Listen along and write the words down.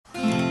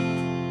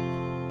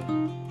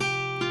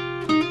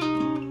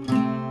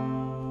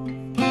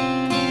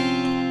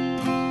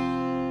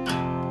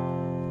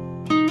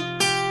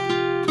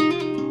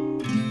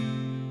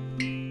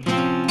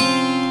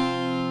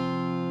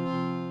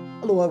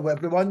Hello,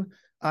 everyone,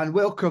 and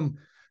welcome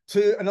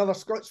to another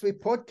Scots Way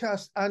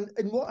podcast. And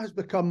in what has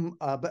become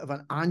a bit of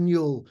an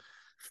annual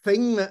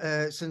thing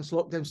since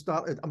lockdown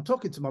started, I'm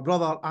talking to my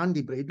brother,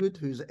 Andy Braidwood,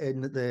 who's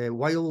in the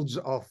wilds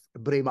of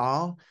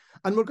Braemar.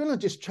 And we're going to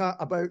just chat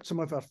about some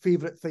of our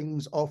favourite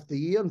things of the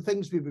year and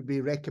things we would be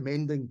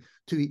recommending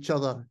to each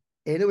other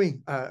anyway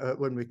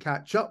when we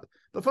catch up.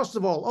 But first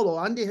of all,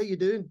 hello, Andy, how you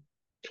doing?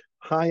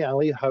 Hi,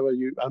 Ali. How are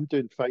you? I'm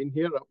doing fine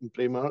here up in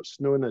Braemar. It's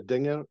snowing a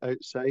dinger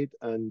outside,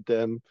 and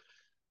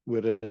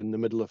we're in the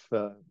middle of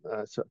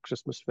a sort of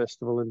Christmas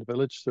festival in the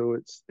village, so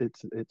it's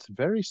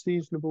very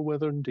seasonable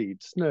weather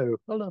indeed. Snow.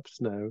 I love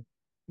snow.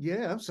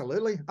 Yeah,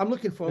 absolutely. I'm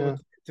looking forward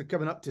to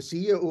coming up to see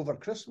you over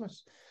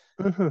Christmas.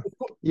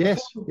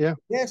 Yes, yeah.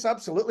 Yes,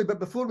 absolutely. But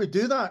before we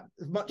do that,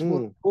 the much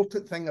more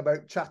important thing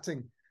about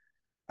chatting.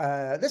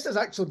 This has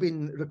actually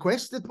been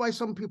requested by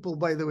some people,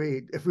 by the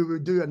way, if we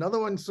would do another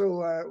one,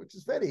 so which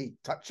is very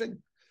touching.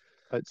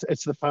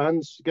 It's the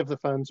fans. Give the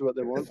fans what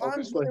they want. The fans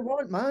obviously. what they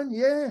want, man.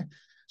 Yeah.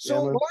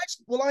 So Yeah,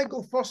 will I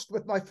go first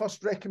with my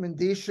first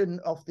recommendation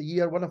of the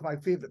year, one of my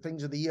favourite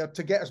things of the year,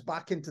 to get us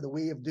back into the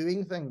way of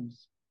doing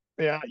things?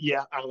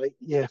 yeah, Ali.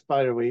 Yeah,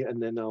 fire away,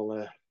 and then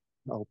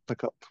I'll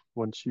pick up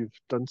once you've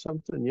done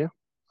something. Yeah.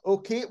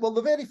 Okay, well,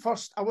 the very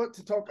first, I want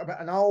to talk about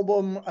an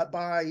album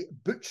by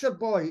Butcher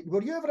Boy.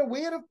 Were you ever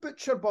aware of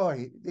Butcher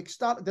Boy? They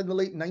started in the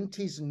late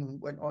 90s and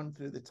went on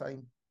through the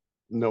time.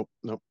 No.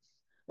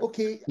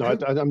 Okay. No,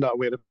 I'm not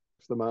aware of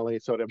them, Ali.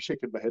 Sorry, I'm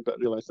shaking my head, but I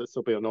realise this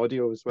will be on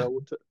audio as well,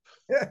 won't it?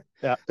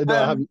 Yeah. No,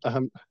 I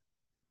haven't.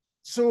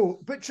 So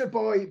Butcher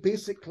Boy,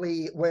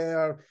 basically,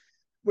 where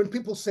when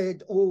people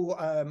said, "Oh,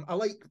 I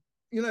like,"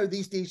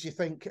 these days you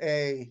think,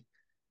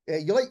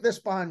 you like this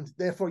band,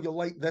 therefore you'll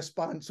like this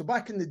band. So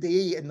back in the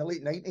day, in the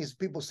late 90s,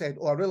 people said,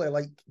 "Oh, I really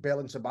like Belle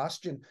and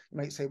Sebastian." You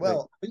might say,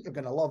 "Well, I think you're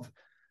going to love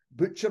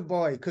Butcher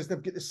Boy," because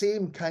they've got the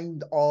same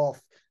kind of,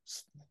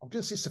 I'm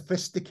going to say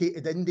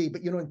sophisticated indie,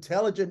 but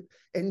intelligent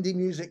indie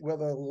music where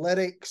the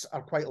lyrics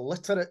are quite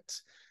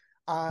literate.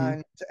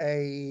 And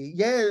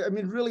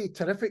really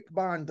terrific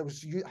band. I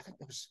think there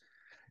was,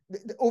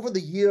 over the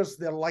years,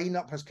 their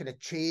lineup has kind of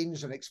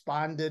changed and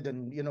expanded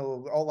and,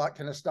 all that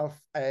kind of stuff.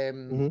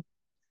 And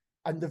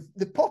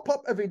they pop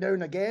up every now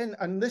and again.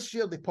 And this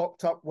year they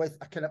popped up with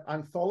a kind of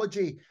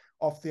anthology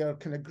of their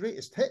kind of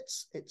greatest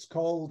hits. It's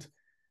called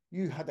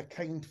You Had a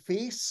Kind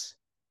Face.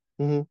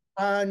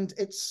 And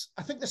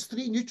I think there's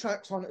 3 new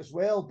tracks on it as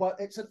well, but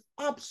it's an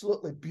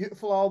absolutely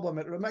beautiful album.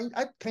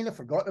 I'd kind of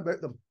forgotten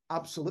about them,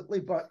 absolutely,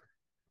 but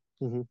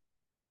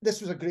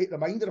this was a great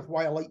reminder of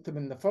why I liked them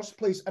in the first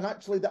place. And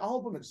actually the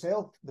album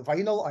itself, the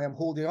vinyl I am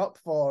holding up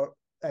for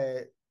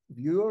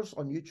viewers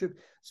on YouTube,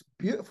 it's a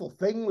beautiful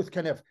thing with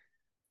kind of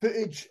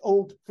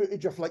old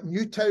footage of like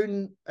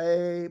Newtown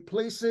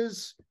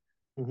places.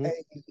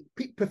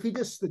 Pete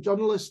Paphides, the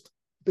journalist,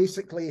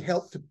 basically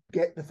helped to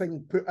get the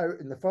thing put out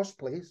in the first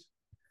place.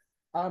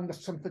 And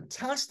there's some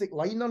fantastic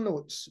liner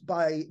notes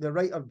by the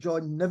writer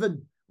John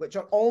Niven, which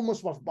are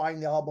almost worth buying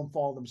the album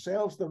for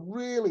themselves. They're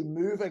really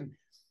moving,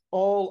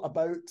 all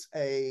about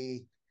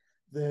I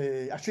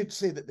should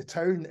say that the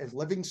town is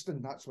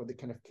Livingston. That's where they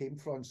kind of came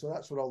from. So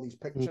that's where all these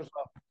pictures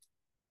are.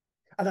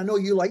 And I know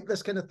you like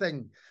this kind of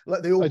thing,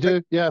 like the old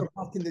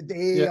back in the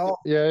day,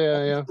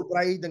 yeah.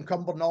 Bride and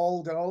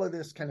Cumbernauld and all of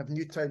this kind of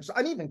Newtown,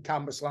 and even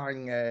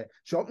Cambuslang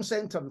shopping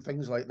centre and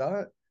things like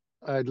that.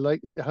 I'd like,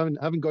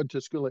 having gone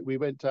to school like we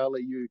went to,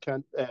 Ali, you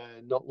can't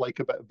not like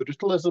a bit of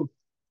brutalism.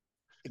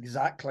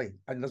 Exactly,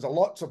 and there's a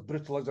lots of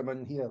brutalism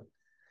in here.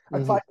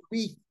 In fact,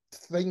 we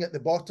thing at the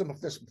bottom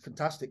of this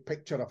fantastic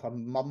picture of a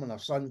mum and her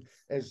son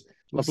is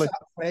lovely,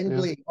 sat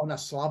friendly on a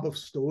slab of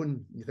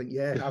stone. You think,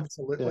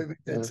 absolutely, we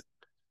did.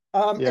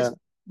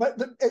 But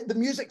the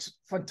music's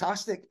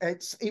fantastic.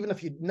 It's, even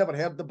if you'd never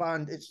heard the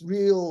band, it's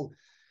real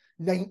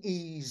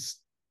 90s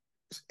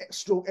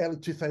stroke early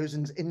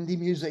 2000s indie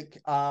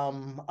music.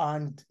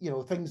 And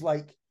things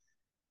like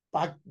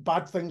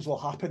bad things will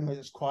happen when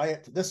it's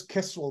quiet. This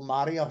kiss will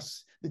marry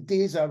us. The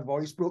days our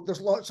voice broke. There's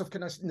lots of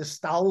kind of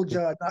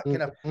nostalgia, that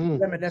kind of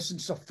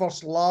reminiscence of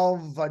first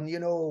love and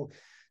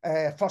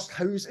first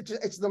house.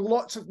 There's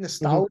lots of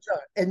nostalgia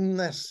in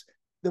this.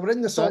 They were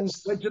in the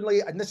songs originally,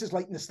 and this is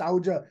like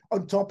nostalgia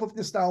on top of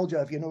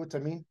nostalgia, if you know what I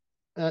mean.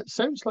 It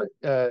sounds like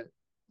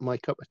my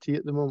cup of tea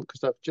at the moment,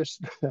 because I've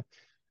just,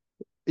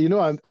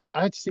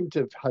 I seem to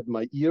have had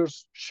my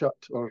ears shut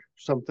or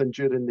something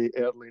during the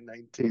early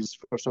 90s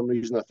for some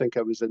reason. I think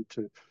I was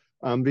into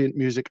ambient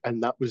music,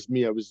 and that was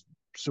me. I was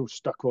so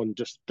stuck on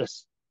just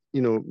this,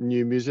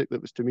 new music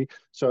that was to me.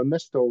 So I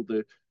missed a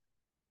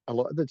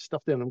lot of the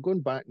stuff there. And I'm going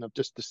back, and I've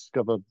just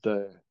discovered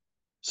the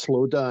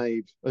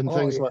Slowdive and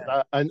things like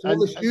that, and all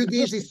the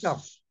shoegazy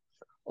stuff,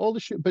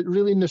 but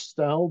really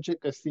nostalgic,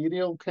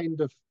 ethereal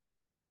kind of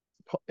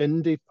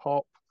indie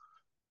pop,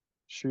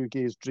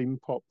 shoegaze, dream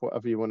pop,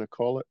 whatever you want to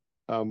call it.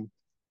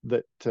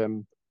 That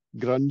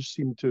grunge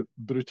seemed to have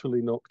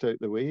brutally knocked out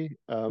the way.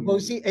 Well,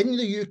 see, in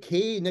the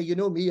UK, now you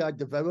know me, I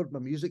devoured my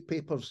music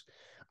papers,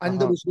 and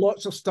there was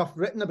lots of stuff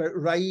written about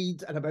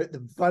Ride and about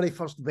the very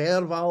first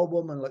Verve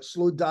album and like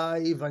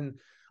Slowdive and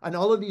and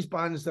all of these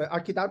bands that I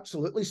could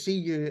absolutely see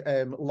you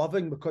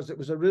loving, because it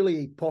was a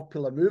really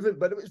popular movement,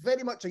 but it was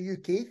very much a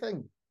UK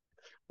thing.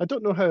 I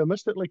don't know how I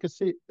missed it. Like I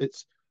say,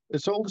 it's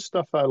all the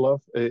stuff I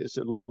love. It's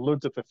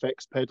loads of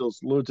effects pedals,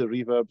 loads of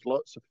reverb,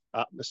 lots of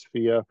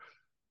atmosphere,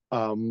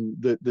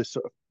 the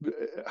sort of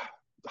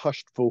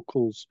hushed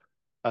vocals,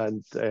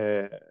 and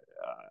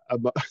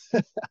I'm,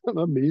 I'm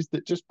amazed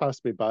it just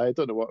passed me by. I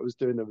don't know what I was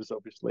doing. I was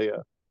obviously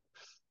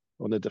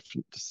on a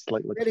different,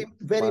 slightly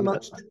very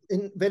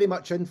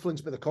much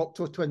influenced by the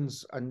Cocteau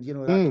Twins, and you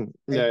know that.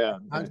 Yeah.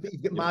 But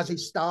you've got Mazzy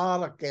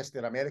Star. I guess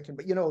they're American,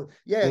 but you know,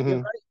 yeah, you're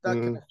right. That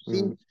kind of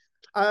scene.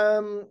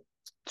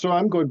 So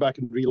I'm going back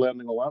and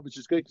relearning all that, which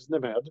is great because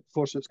I've never heard it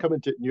before. So it's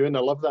coming to new, and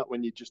I love that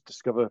when you just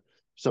discover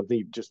something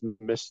you've just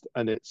missed,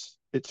 and it's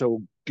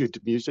all good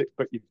music,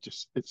 but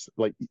it's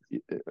like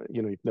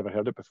you've never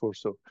heard it before.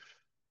 So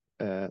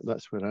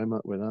that's where I'm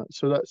at with that.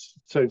 So that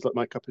sounds like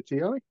my cup of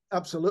tea, Ali.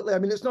 Absolutely. I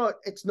mean, it's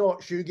not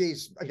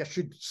shoegaze. I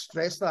should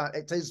stress that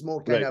it is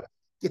more kind of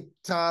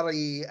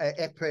guitar-y,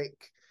 epic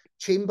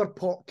chamber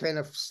pop kind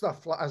of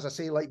stuff. Like, as I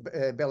say, like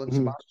Belle and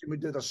Sebastian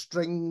would do their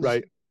strings,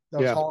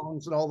 their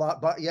horns, and all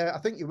that. But yeah, I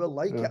think you will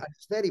like it. And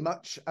it's very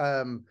much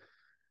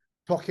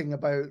talking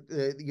about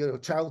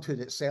childhood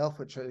itself,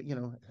 which I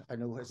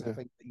know is a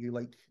thing that you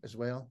like as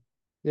well.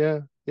 Yeah.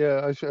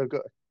 I've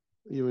got.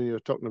 When you're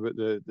talking about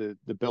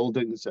the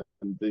buildings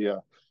and the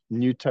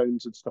new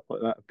towns and stuff like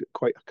that, I've got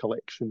quite a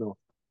collection of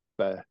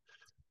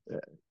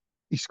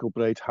East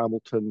Kilbride,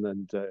 Hamilton,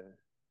 and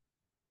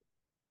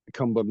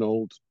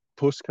Cumbernauld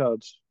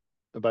postcards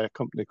by a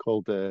company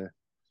called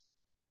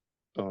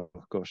oh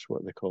gosh,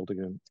 what are they called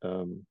again?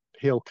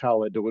 Hail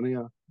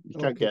Caledonia. You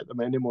can't get them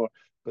anymore,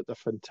 but they're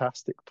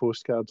fantastic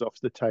postcards of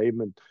the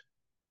time. And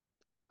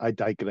I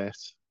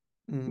digress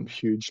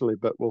hugely,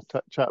 but we'll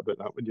chat about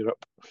that when you're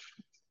up.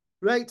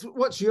 Right.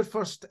 What's your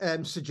first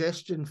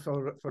suggestion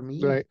for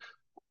me? Right.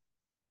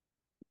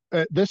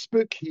 This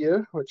book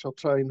here, which I'll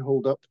try and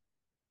hold up.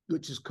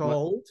 Which is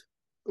called?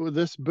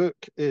 This book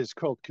is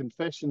called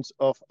Confessions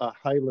of a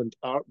Highland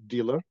Art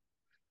Dealer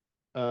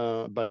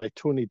by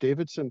Tony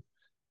Davidson.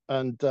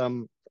 And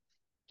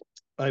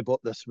I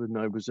bought this when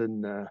I was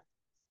in,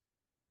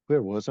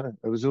 where was I?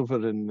 I was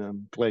over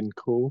in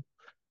Glencoe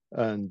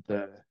and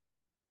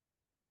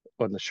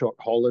on a short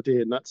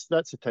holiday. And that's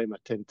the time I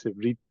tend to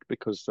read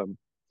because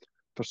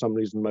for some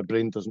reason, my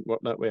brain doesn't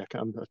work that way.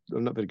 I'm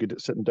not very good at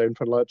sitting down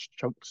for large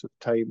chunks of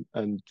time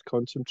and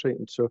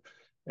concentrating. So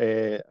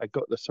I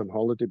got this on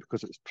holiday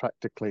because it was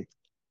practically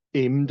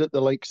aimed at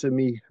the likes of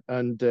me.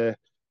 And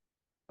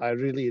I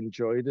really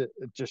enjoyed it,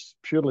 just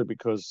purely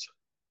because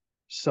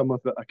some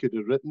of it I could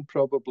have written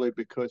probably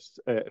because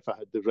if I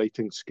had the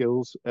writing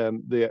skills,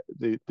 the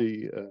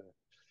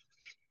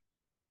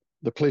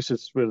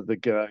places where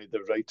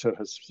the writer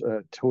has,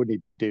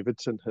 Tony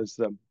Davidson, has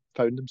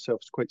found himself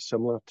is quite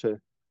similar to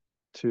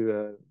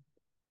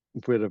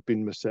where I've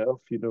been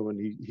myself, and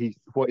he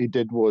what he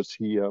did was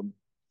he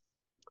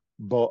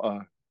bought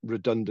a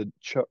redundant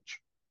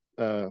church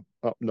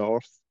up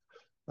north,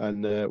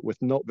 and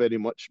with not very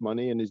much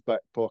money in his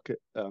back pocket,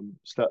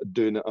 started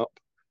doing it up,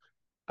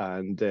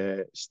 and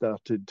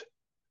started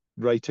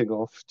writing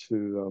off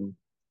to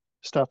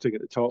starting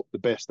at the top, the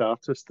best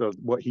artist, or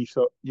what he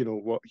thought,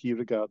 what he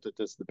regarded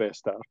as the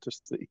best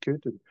artist that he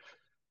could,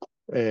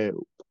 and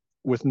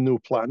with no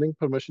planning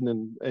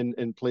permission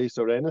in place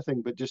or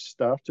anything, but just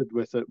started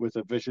with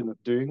a vision of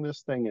doing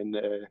this thing,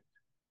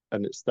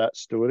 and it's that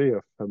story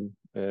of him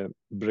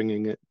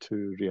bringing it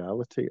to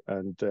reality,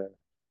 and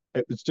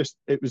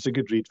it was a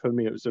good read for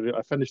me.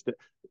 I finished it.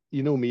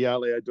 You know me,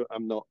 Ali.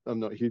 I'm not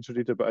a huge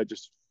reader, but I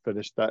just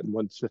finished that in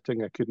one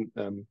sitting. I couldn't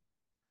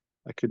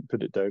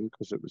put it down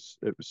because it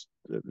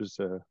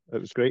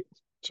was great.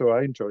 So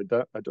I enjoyed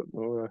that. I don't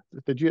know.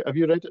 Have you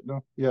read it?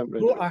 No, you haven't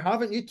read it. I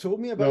haven't. You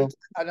told me about it,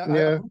 and I'm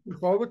looking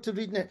forward to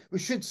reading it. We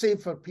should say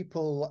for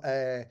people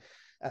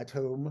at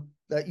home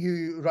that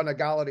you run a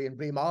gallery in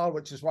Braemar,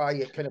 which is why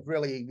it kind of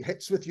really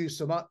hits with you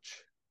so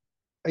much.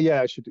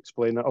 Yeah, I should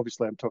explain that.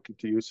 Obviously, I'm talking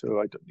to you, so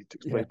I don't need to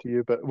explain to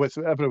you. But with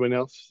everyone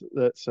else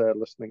that's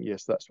listening,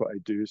 yes, that's what I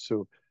do.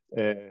 So,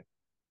 the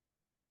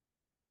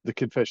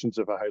Confessions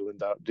of a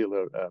Highland Art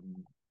Dealer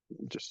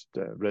just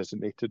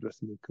resonated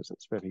with me because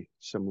it's very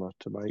similar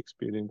to my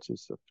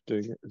experiences of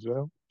doing it as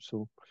well.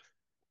 So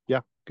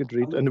yeah, good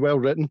read and well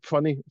written,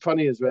 funny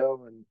as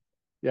well, and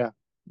yeah.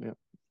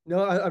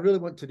 No, I really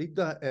want to read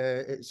that.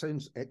 It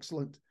sounds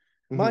excellent.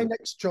 My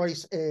next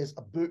choice is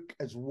a book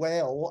as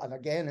well, and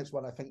again, it's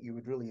one I think you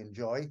would really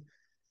enjoy.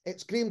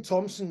 It's Graham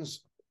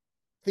Thompson's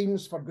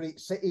Themes for Great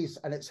Cities,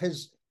 and it's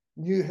his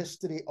new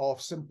history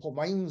of Simple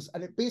Minds,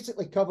 and it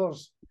basically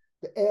covers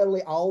the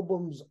early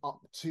albums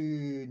up to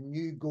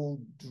New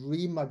Gold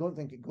Dream. I don't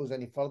think it goes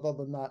any further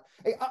than that.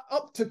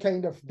 Up to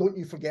kind of Don't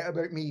You Forget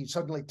About Me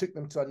suddenly took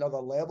them to another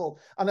level.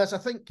 And as I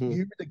think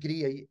you would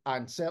agree,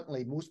 and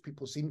certainly most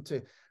people seem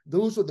to,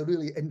 those were the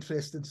really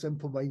interesting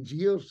Simple Minds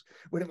years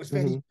when it was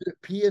very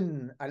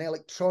European and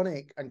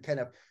electronic and kind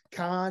of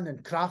Can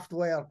and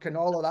Kraftwerk and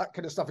all of that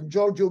kind of stuff. And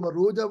Giorgio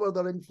Moroder were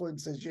their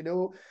influences, you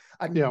know.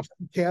 And Jim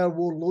Kerr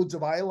wore loads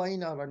of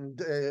eyeliner and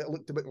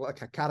looked a bit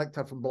like a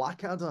character from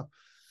Blackadder.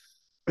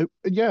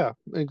 Yeah,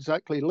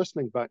 exactly.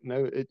 Listening back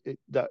now,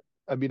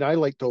 I mean, I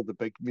liked all the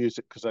big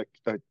music because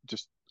I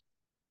just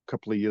a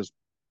couple of years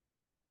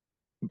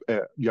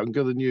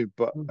younger than you,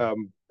 but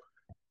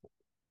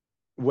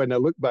when I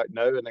look back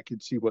now and I can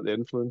see what the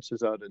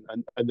influences are,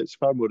 and it's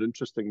far more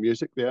interesting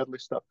music, the early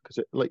stuff,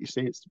 because like you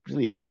say, it's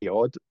really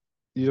odd,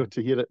 you know,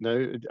 to hear it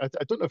now. I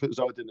don't know if it was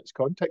odd in its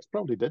context,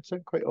 probably did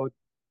sound quite odd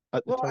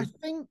at the time. I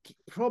think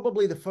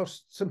probably the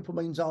first Simple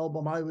Minds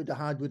album I would have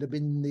had would have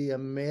been the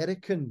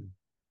American.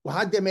 We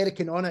had the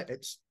American on it.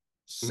 It's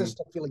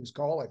Sister Feelings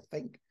Call, I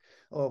think.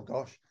 Oh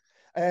gosh.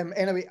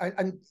 Anyway,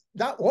 and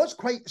that was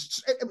quite.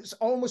 It was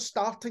almost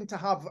starting to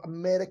have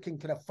American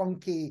kind of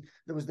funky.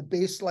 There was the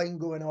bass line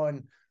going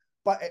on,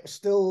 but it was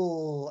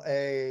still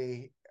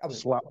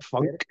slap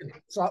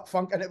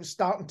funk, and it was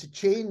starting to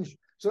change.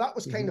 So that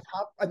was kind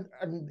of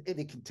and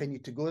it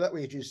continued to go that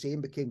way, as you say,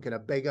 and became kind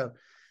of bigger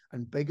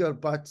and bigger.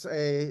 But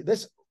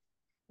this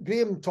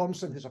Graham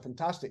Thompson, who's a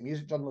fantastic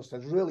music journalist,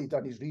 has really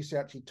done his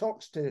research. He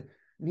talks to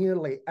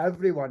nearly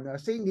everyone. I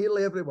say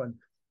nearly everyone.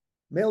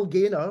 Mel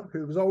Gaynor,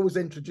 who was always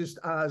introduced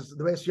as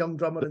the best young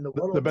drummer in the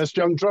world. The best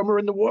young drummer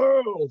in the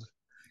world.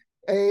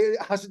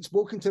 Hasn't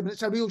spoken to him. And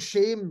it's a real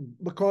shame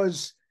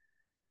because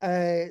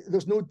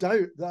there's no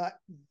doubt that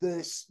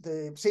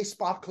say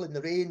Sparkle in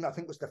the Rain, I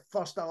think was the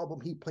first album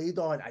he played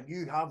on, and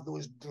you have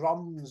those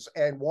drums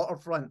in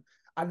Waterfront.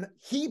 And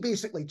he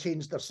basically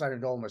changed their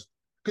sound almost.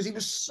 Because he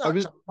was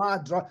such a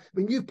mad drum.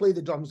 When you play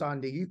the drums,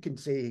 Andy, you can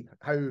say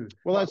how.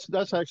 Well,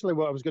 that's actually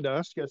what I was going to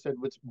ask you. I said,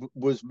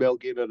 was Mel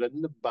Gaynor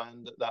in the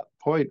band at that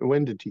point?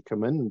 When did he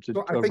come in?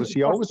 Or was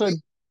he always in?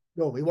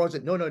 No, he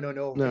wasn't. No.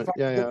 In fact,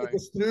 it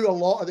was through a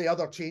lot of the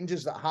other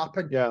changes that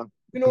happened. Yeah.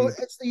 You know,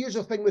 it's the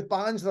usual thing with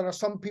bands. There are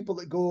some people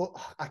that go,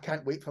 I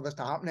can't wait for this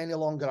to happen any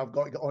longer. I've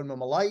got to get on with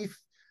my life.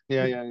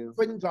 Yeah.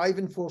 Twin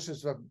driving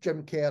forces of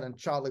Jim Kerr and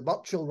Charlie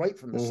Burchill right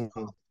from the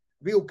start.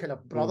 Real kind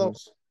of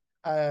brothers.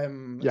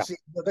 Saying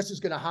that this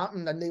is going to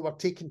happen, and they were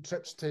taking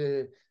trips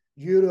to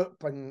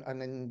Europe and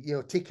then,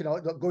 you know,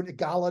 going to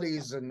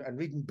galleries and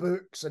reading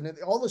books and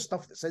all the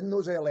stuff that's in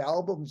those early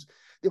albums.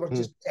 They were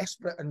just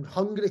desperate and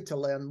hungry to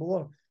learn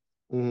more.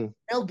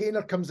 Mel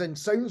Gaynor comes in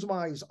sounds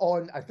wise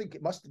on, I think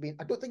it must have been,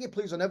 I don't think he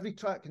plays on every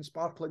track in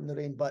Sparkle in the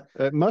Rain, but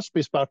it must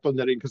be Sparkle in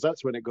the Rain, because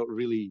that's when it got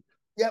really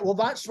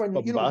that's when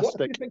bombastic. You know, what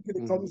do you think of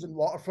the drums in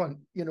Waterfront,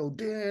 you know,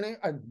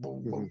 and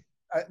boom boom,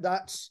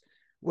 that's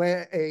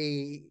where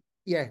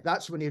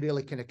that's when he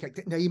really kind of kicked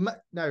it.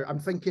 Now I'm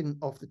thinking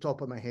off the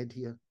top of my head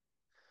here.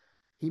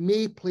 He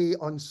may play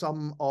on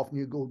some of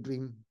New Gold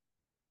Dream,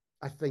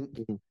 I think.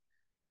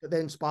 But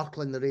then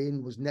Sparkle in the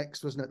Rain was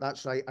next, wasn't it?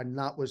 That's right. And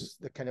that was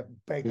the kind of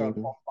bigger,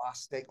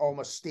 bombastic,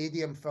 almost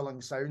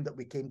stadium-filling sound that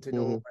we came to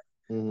know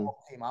what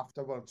came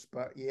afterwards.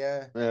 But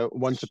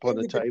Once Upon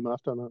a Time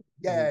after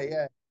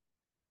that.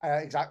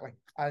 Exactly.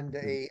 And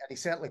he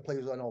certainly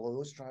plays on all of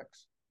those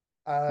tracks.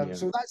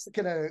 So that's the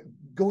kind of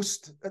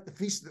ghost at the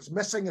feast that's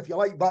missing, if you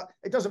like, but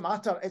it doesn't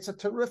matter. It's a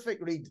terrific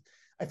read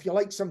if you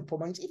like Simple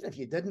Minds, even if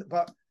you didn't.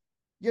 But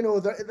you know,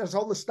 there's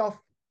all the stuff,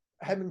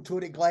 him and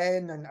Tory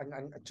Glenn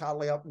and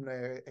Charlie up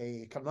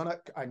in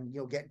Carnunnock, and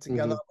you know, getting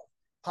together,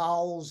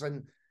 pals,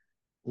 and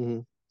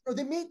you know,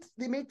 they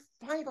made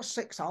 5 or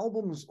 6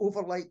 albums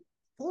over like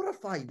 4 or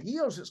 5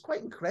 years. It's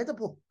quite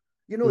incredible.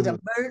 You know, the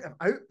amount of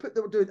output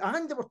they were doing,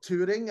 and they were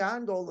touring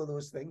and all of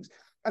those things.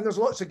 And there's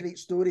lots of great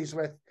stories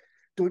with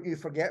Don't You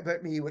Forget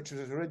About Me, which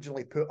was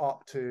originally put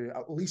up to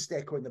at least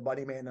Echo and the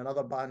Bunnymen and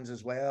other bands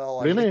as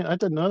well. Really? I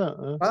didn't know that.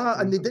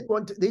 And they didn't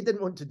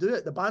want to do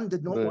it. The band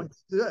did not want to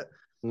do it.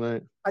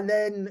 Right. And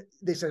then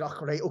they said, oh,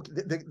 right, okay.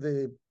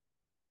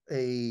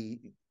 The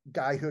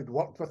guy who had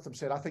worked with them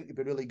said, I think you'd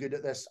be really good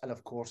at this. And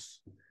of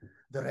course,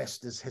 the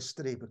rest is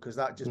history, because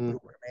that just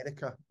broke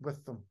America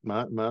with them.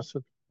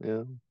 Massive,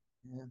 yeah.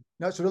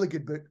 No, it's a really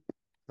good book.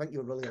 I think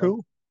you'll really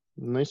cool.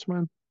 like. Nice,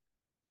 man.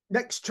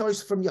 Next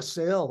choice from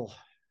yourself.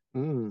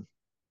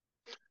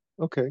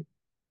 Okay.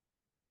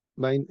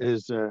 Mine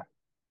is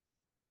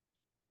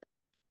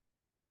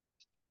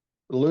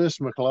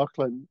Lewis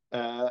McLaughlin,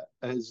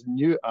 his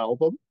new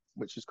album,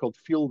 which is called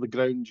Feel the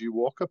Ground You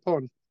Walk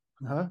Upon.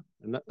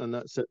 And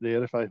that's it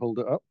there if I hold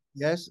it up.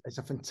 Yes, it's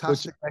a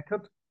fantastic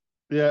record.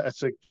 Yeah,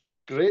 it's a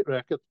great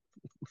record.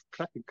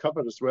 Cracking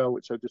cover as well,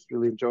 which I just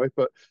really enjoy.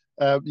 But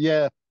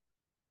I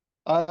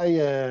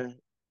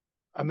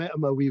met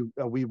him a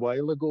wee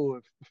while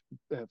ago.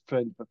 A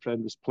friend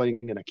was playing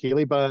in a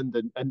Ceilidh band,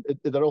 and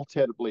they're all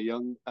terribly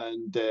young,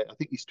 and I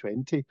think he's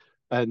 20.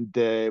 And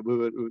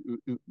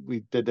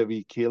we did a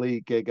wee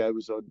Ceilidh gig. I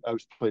was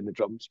playing the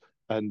drums,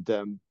 and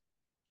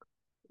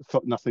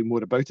thought nothing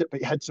more about it. But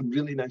he had some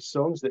really nice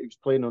songs that he was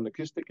playing on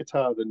acoustic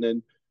guitar. And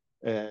then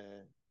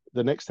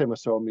the next time I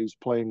saw him, he was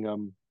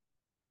playing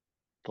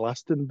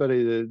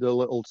Glastonbury, the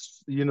little,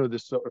 the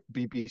sort of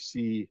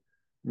BBC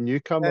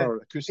newcomer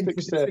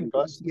acoustic set in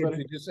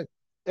Glastonbury.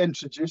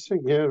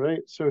 Introducing, yeah,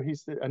 right. So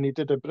and he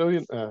did a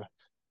brilliant.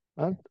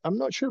 I'm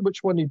not sure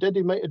which one he did.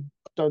 He might have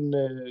done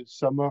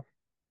Summer.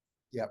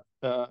 Yeah.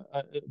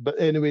 But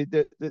anyway,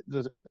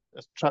 there's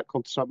a track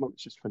called Summer,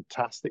 which is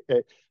fantastic.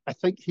 I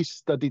think he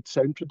studied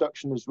sound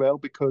production as well,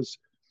 because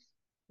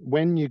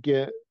when you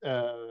get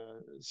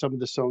some of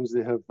the songs,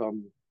 they have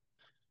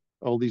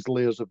all these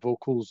layers of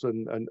vocals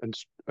and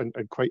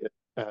quite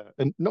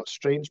and not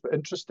strange but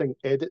interesting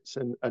edits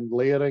and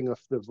layering of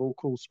the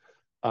vocals,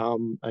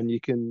 and you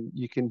can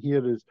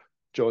hear his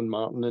John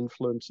Martin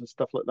influence and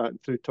stuff like that.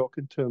 And through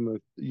talking to him,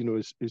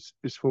 his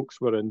folks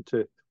were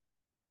into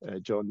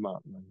John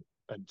Martin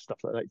and stuff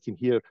like that. You can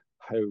hear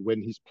how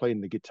when he's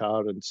playing the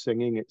guitar and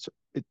singing,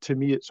 to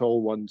me it's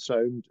all one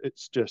sound.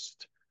 It's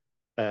just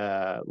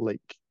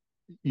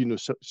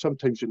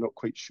sometimes you're not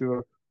quite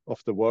sure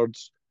of the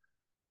words,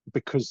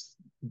 because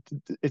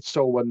it's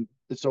all one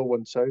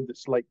sound.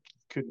 It's like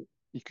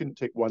you couldn't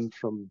take one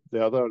from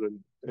the other. And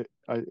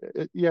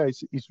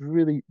he's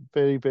really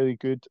very, very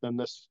good. And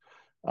this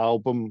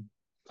album,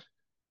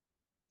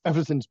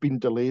 everything's been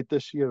delayed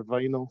this year,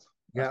 vinyl.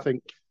 Yeah. I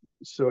think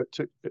so.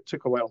 It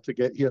took a while to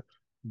get here,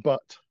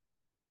 but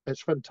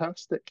it's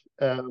fantastic.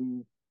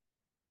 I'm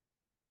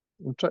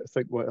trying to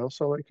think what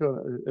else I like.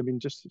 I mean,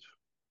 just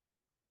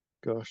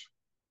gosh.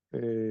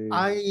 Have you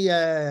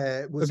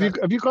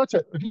got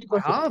it?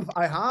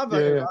 I have.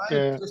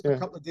 Just a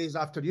couple of days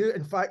after you.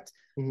 In fact,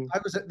 I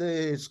was at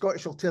the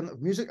Scottish Alternative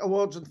Music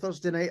Awards on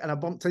Thursday night, and I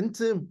bumped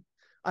into him.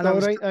 And I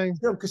was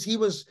because he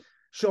was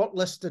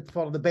shortlisted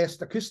for the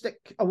Best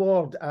Acoustic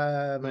Award.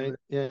 Very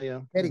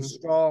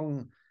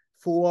strong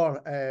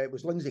 4. It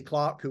was Lindsay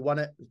Clark who won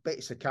it. It was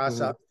Betty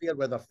Sakasa,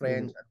 Fairweather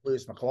Friends, and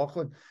Lewis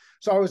McLaughlin.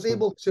 So I was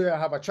able to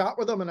have a chat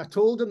with him, and I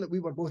told him that we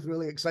were both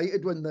really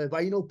excited when the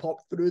vinyl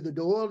popped through the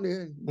door.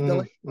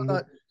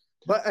 That.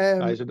 But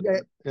he's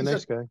a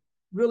nice guy.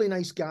 Really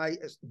nice guy.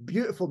 It's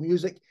beautiful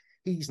music.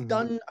 He's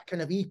done a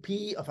kind of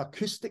EP of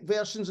acoustic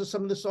versions of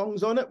some of the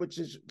songs on it, which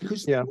is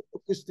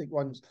acoustic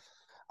ones,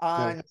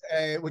 and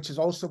which is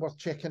also worth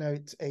checking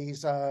out.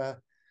 He's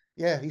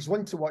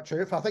one to watch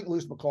out for. I think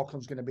Lewis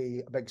McLaughlin's going to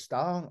be a big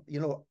star.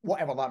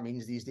 Whatever that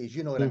means these days.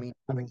 You know what I mean?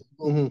 I think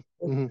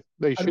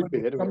they should be.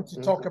 Anyway. Come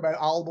to talk about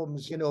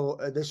albums,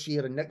 this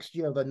year and next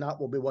year, then that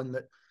will be one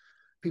that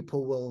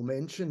people will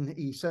mention.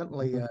 He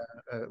certainly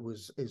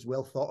is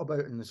well thought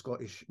about in the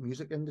Scottish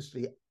music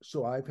industry.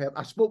 So I've heard.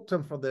 I spoke to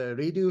him for the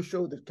radio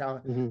show, the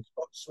Scots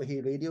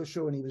Swahili radio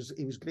show, and he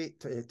was great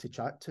to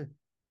chat to.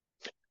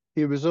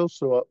 He was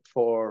also up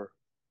for.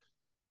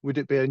 Would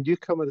it be a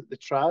newcomer at the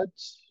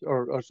Trads,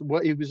 or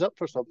what? He was up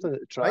for something at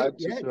the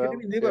Trads as well.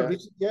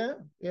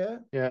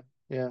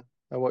 Yeah.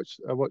 I watched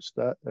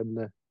that on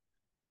the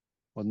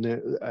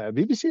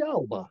BBC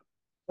Alba.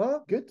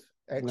 Oh, good,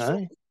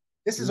 excellent.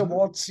 This is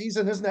award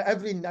season, isn't it?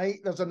 Every night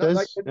there's another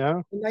night.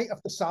 The night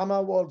of the SAMA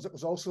Awards, it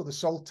was also the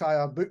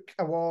Saltire Book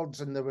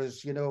Awards, and there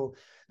was, the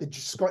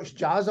Scottish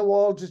Jazz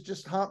Awards has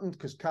just happened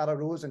because Cara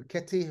Rose and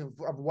Kitty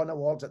have won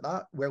awards at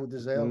that, well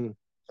deserved.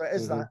 So it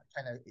is that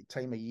kind of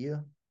time of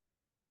year.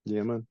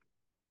 Yeah, man.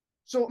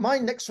 So my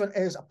next one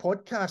is a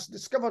podcast.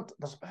 Discovered.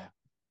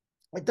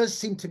 It does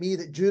seem to me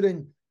that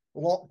during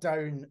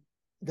lockdown,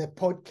 the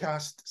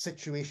podcast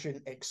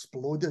situation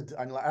exploded,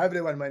 and like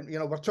everyone went,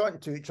 we're talking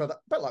to each other,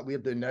 a bit like we're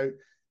doing now.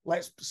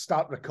 Let's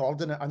start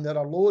recording it, and there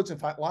are loads. In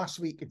fact, last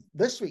week,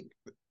 let's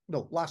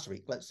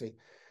say,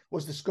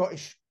 was the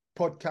Scottish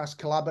Podcast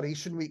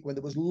Collaboration Week, when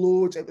there was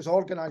loads. It was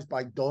organised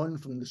by Don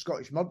from the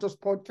Scottish Murders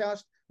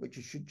podcast, which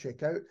you should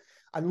check out,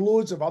 and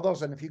loads of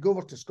others. And if you go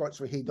over to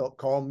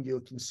scotswayhay.com,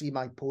 you can see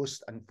my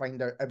post and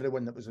find out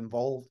everyone that was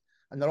involved,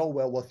 and they're all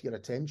well worth your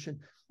attention.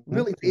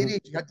 Really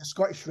varied. You had the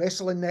Scottish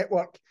Wrestling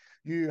Network,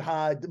 you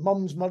had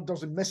Mum's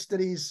Murders and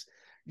Mysteries,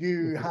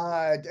 you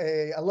had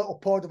a little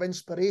pod of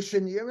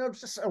inspiration. It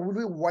was just a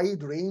real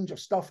wide range of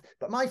stuff.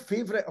 But my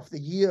favourite of the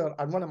year,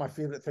 and one of my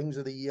favourite things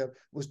of the year,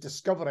 was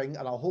discovering,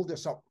 and I'll hold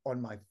this up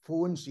on my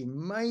phone so you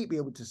might be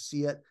able to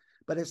see it,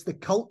 but it's the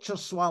Culture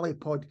Swally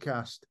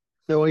podcast.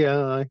 Oh,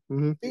 yeah.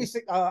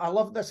 I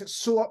love this. It's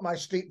so up my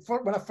street.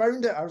 When I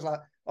found it, I was like,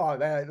 oh,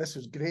 this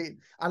was great.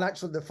 And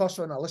actually, the first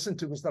one I listened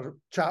to was their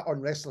chat on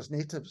Restless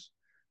Natives.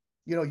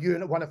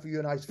 One of you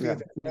and I's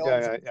favourite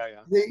films.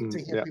 Great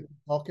to hear people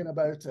talking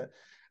about it.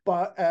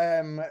 But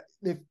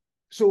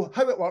so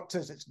how it works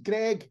is it's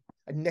Greg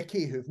and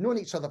Nikki, who've known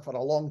each other for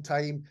a long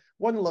time.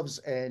 One lives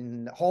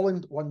in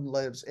Holland, one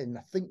lives in,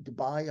 I think,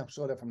 Dubai. I'm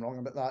sorry if I'm wrong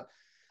about that.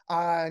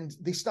 And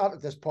they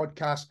started this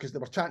podcast because they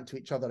were chatting to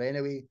each other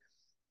anyway.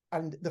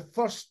 And the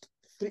first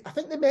 3, I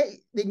think they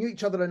knew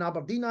each other in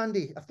Aberdeen,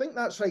 Andy. I think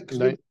that's right, because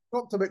they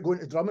talked about going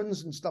to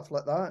Drummond's and stuff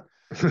like that.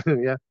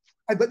 Yeah.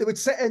 But they would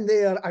sit in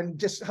there and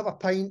just have a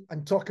pint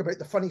and talk about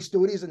the funny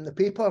stories in the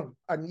paper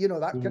and,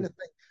 that kind of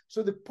thing.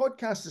 So the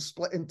podcast is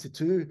split into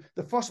two.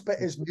 The first bit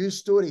is news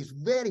stories,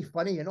 very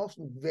funny and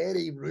often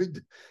very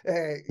rude.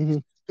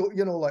 You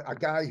know, like a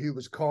guy who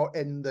was caught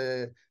in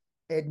the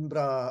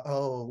Edinburgh.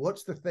 Oh,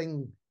 what's the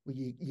thing where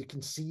you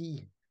can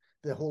see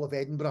the whole of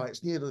Edinburgh?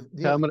 It's near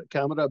the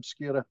camera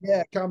obscura.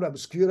 Yeah, camera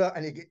obscura,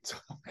 and he gets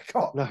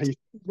caught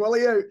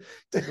Willie out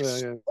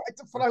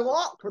for a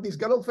lark with his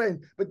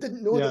girlfriend, but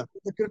didn't know that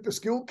the group of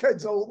school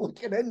kids all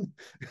looking in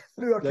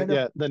through a kind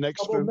of the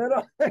next room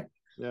mirror.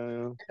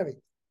 Anyway,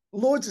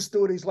 loads of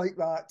stories like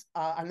that,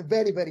 and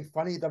very, very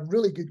funny. They're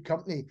really good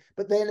company.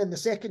 But then in the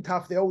second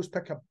half, they always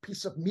pick a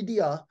piece of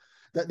media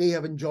that they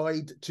have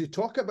enjoyed to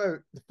talk about.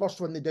 The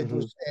first one they did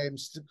was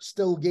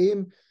Still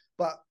Game,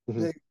 but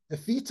the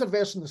theatre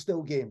version of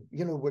Still Game,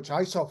 you know, which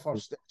I saw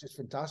first, it's just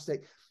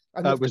fantastic.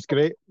 And that was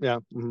great. Yeah.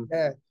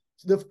 Yeah.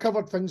 So they've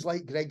covered things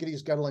like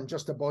Gregory's Girl and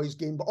Just a Boy's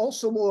Game, but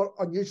also more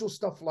unusual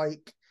stuff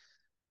like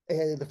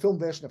the film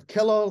version of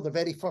Killer, the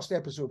very first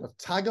episode of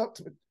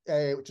Taggart,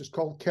 which is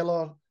called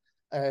Killer.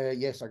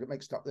 Yes, I got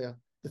mixed up there.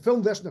 The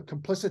film version of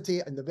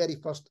Complicity and the very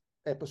first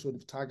episode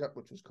of Taggart,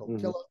 which was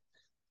called Killer.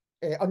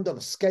 Under the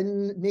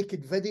Skin,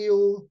 Naked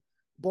Video,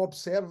 Bob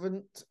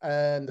Servant,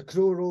 and The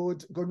Crow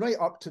Road, going right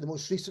up to the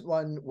most recent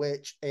one,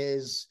 which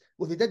is,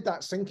 well, they did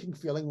That Sinking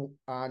Feeling,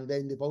 and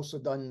then they've also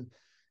done,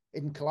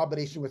 in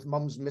collaboration with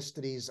Mum's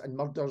Mysteries and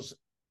Murders,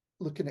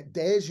 looking at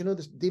Des, you know,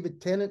 this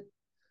David Tennant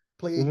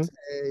played.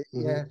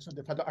 So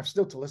I've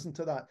still to listen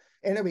to that.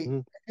 Anyway,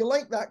 if you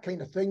like that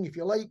kind of thing, if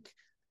you like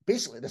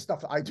basically the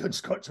stuff that I do in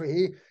Scotch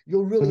Way,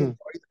 you'll really enjoy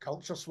the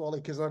Culture Swally,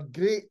 because they're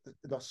great.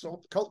 The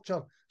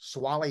Culture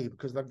Swally,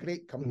 because they're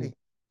great company.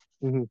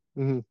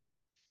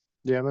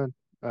 Yeah, man.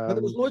 But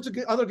there was loads of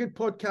other good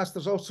podcasts.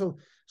 There's also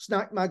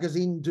Snack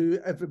Magazine do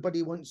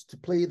Everybody Wants to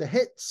Play the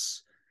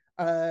Hits.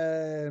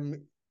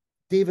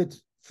 David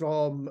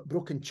from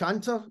Broken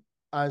Chanter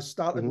has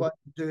started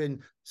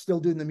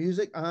still doing the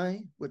music,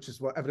 which is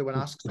what everyone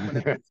asks.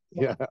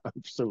 Yeah,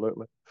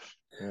 absolutely.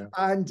 Yeah.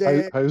 And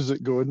how's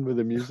it going with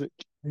the music?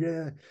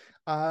 Yeah,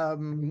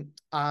 and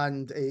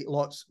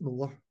lots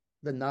more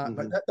than that.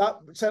 But that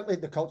certainly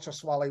the Culture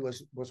Swally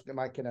was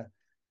my kind of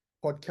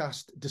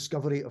podcast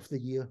discovery of the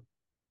year.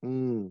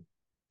 I'm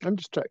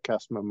just trying to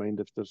cast my mind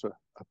if there's a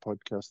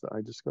podcast that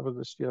I discovered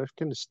this year. I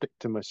kind of stick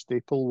to my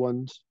staple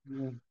ones.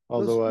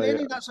 Although there's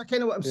many, that's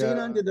kind of what I'm saying,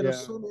 Andy. There are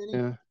so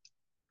many.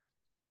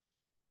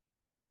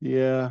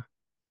 Yeah.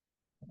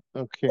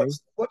 Okay.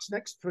 What's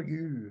next for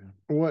you?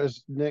 What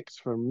is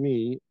next for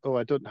me? Oh,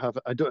 I don't have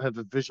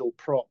a visual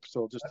prop,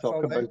 so I'll just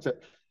talk about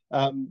it.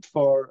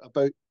 For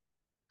about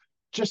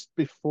just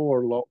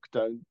before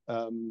lockdown,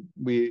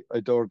 we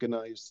had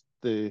organised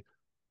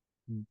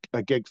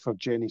a gig for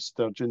Jenny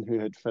Sturgeon, who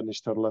had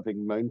finished her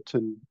Living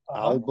Mountain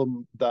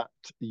album that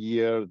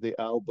year, the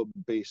album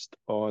based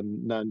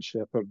on Nan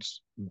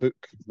Shepherd's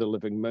book, The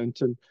Living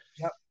Mountain.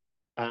 Yep.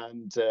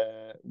 And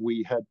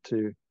we had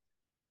to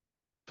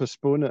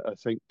postpone it, I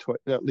think,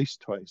 at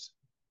least twice,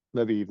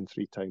 maybe even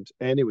 3 times.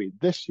 Anyway,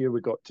 this year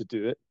we got to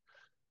do it,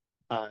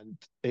 and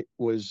it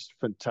was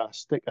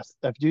fantastic.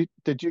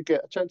 Did you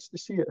get a chance to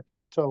see it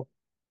at all?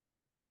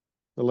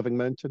 The Living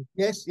Mountain?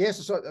 Yes, I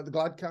saw it at the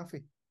Glad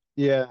Cafe.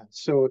 Yeah,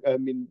 so I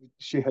mean,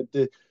 she had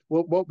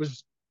what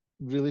was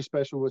really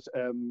special was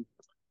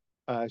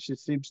she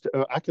seems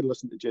to. I can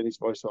listen to Jenny's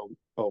voice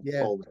all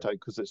the time,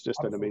 because it's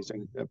just an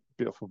amazing,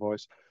 beautiful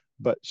voice.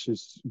 But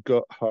she's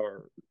got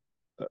her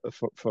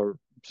for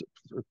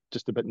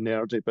just a bit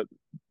nerdy, but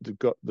they've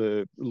got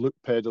the loop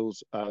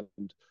pedals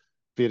and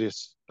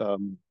various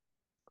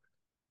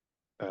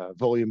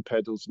volume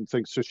pedals and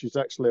things. So she's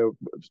actually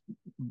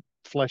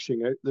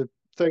fleshing out the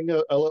thing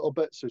a little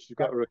bit. So she's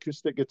got her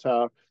acoustic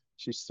guitar.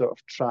 She's sort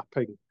of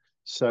trapping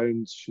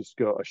sounds. She's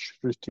got a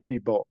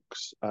shruti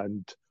box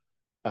and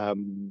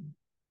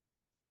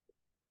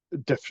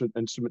different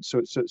instruments.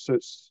 So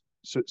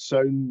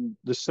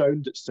the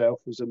sound itself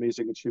was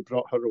amazing, and she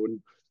brought her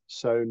own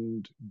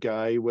sound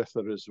guy with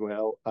her as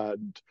well,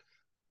 and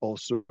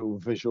also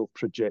visual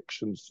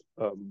projections,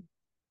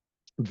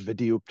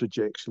 video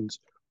projections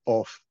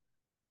of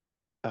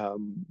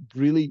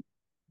really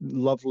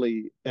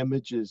lovely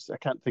images. I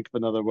can't think of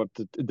another word.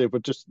 They were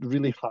just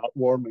really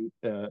heartwarming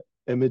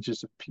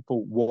images of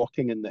people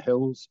walking in the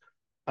hills.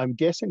 I'm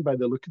guessing by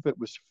the look of it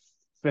was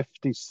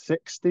 50s,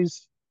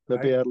 60s,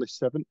 maybe early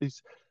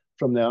 70s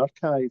from the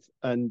archive.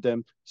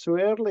 And so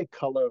early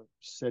colour,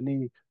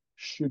 cine,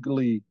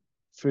 sugary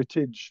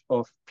footage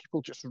of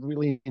people just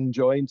really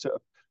enjoying sort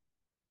of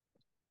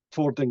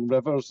fording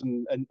rivers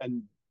and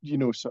you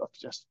know, sort of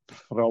just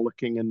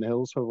frolicking in the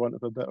hills, for want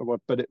of a better word.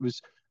 But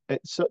it's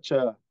such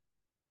a,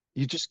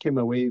 you just came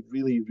away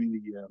really,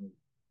 really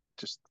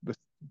just with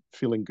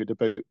feeling good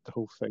about the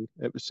whole thing.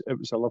 It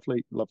was a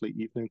lovely, lovely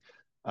evening,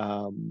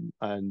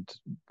 and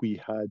we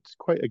had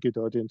quite a good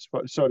audience.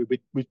 Sorry,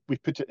 we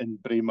put it in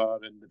Braemar,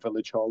 in the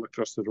village hall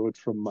across the road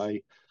from my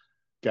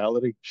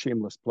gallery.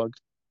 Shameless plug.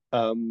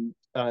 And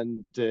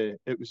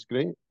it was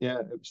great. Yeah,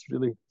 it was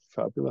really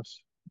fabulous.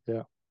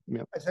 Yeah.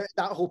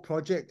 That whole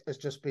project has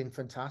just been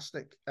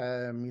fantastic.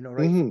 You know,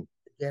 right from the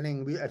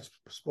beginning, I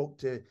spoke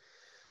to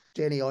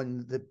Jenny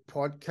on the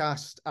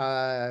podcast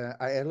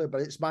earlier,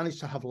 but it's managed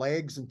to have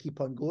legs and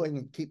keep on going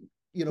and keep,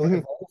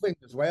 evolving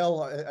as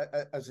well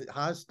as it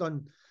has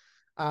done.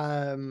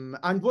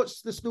 And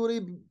what's the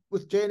story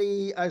with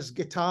Jenny as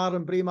guitar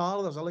and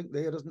Braemar? There's a link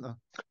there, isn't there?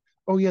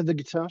 Oh yeah, the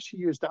guitar she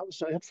used. I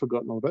had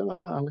forgotten all about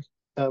that,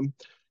 Ali.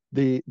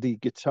 The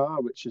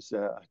guitar, which is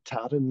a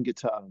Taran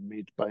guitar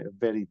made by a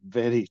very,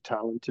 very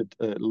talented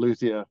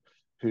luthier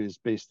who's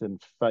based in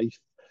Fife,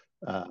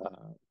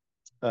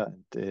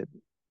 and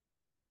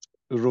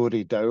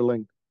Rory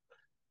Dowling,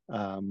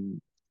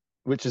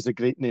 which is a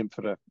great name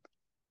for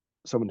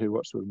someone who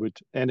works with wood.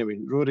 Anyway,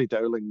 Rory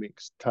Dowling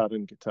makes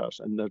Taran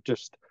guitars, and they're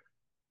just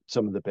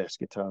some of the best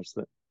guitars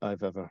that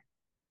I've ever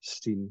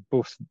seen,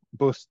 both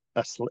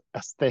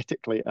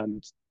aesthetically,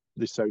 and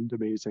they sound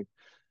amazing.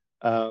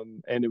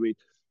 Anyway,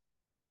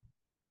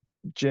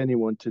 Jenny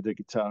wanted a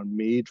guitar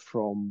made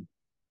from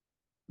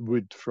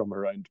wood from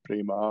around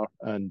Braemar,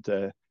 and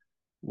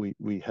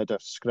we had a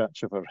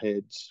scratch of our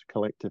heads,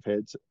 collective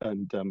heads,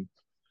 and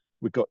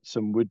we got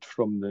some wood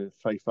from the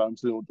Fife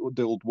Arms,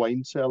 the old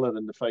wine cellar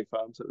in the Fife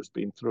Arms that was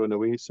being thrown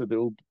away. So the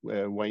old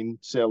wine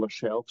cellar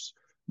shelves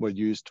were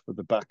used for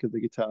the back of the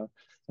guitar.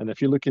 And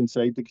if you look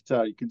inside the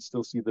guitar, you can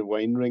still see the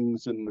wine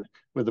rings and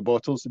where the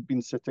bottles had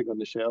been sitting on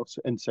the shelves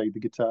inside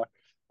the guitar.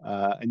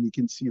 And you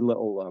can see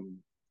little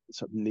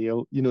sort of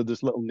nail,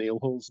 there's little nail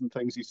holes and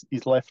things.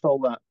 He's left all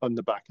that on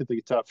the back of the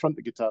guitar. Front of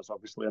the guitar is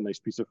obviously a nice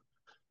piece of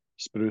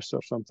spruce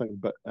or something,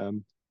 but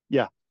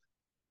yeah.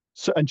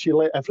 So, and she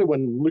let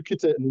everyone look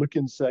at it and look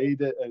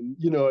inside it, and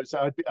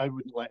I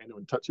wouldn't let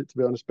anyone touch it, to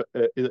be honest. But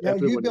yeah,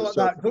 you'd be like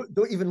that.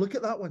 Don't even look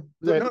at that one.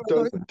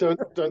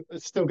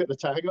 Don't still get the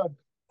tag on.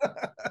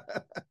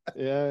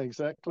 Yeah,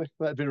 exactly.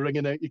 That'd be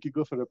ringing out. You could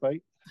go for a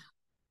bite.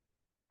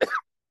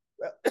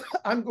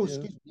 Excuse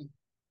me.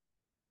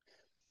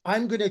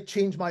 I'm going to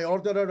change my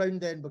order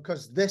around then,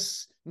 because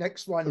this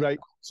next one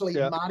actually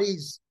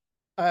marries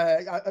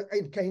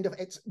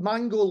it's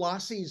Mango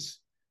Lassie's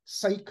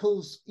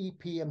Cycles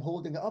EP. I'm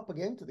holding it up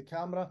again to the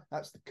camera.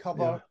 That's the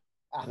cover.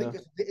 I think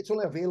it's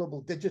only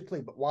available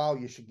digitally, but wow,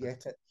 you should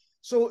get it.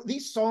 So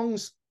these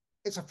songs,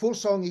 it's a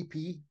 4-song EP.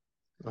 These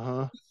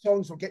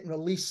songs were getting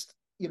released,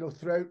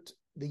 throughout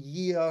the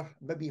year,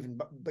 maybe even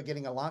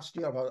beginning of last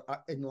year or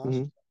in last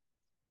year.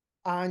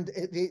 And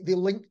they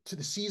link to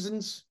the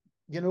seasons,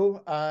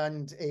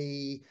 and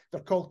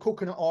they're called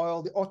Coconut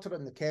Oil, The Otter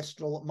and the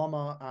Kestrel,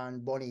 Mama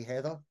and Bonnie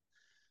Heather.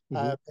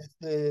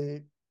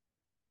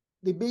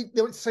 They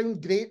would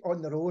sound great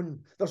on their own.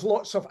 There's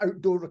lots of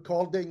outdoor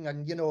recording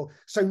and,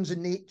 sounds of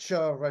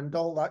nature and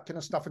all that kind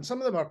of stuff. And some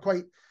of them are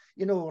quite,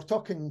 we're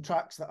talking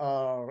tracks that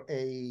are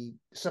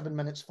 7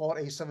 minutes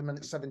 40, 7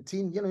 minutes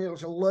 17,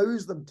 which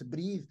allows them to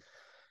breathe.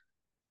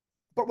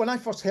 But when I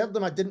first heard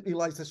them, I didn't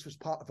realise this was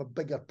part of a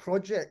bigger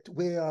project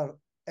where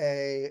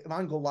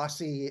Mango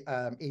Lassie,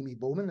 Amy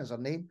Bowman is her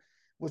name,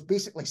 was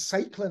basically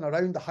cycling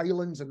around the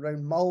Highlands and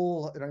around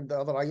Mull, around the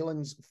other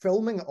islands,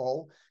 filming it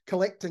all,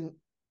 collecting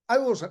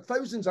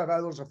thousands of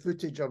hours of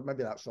footage, or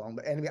maybe that's wrong,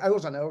 but anyway,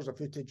 hours and hours of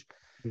footage,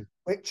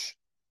 which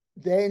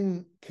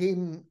then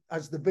came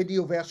as the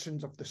video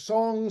versions of the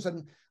songs.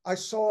 And I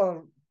saw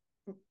her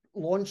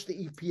launch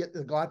the EP at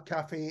the Glad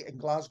Cafe in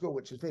Glasgow,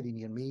 which is very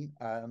near me,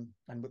 and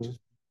which is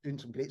doing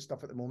some great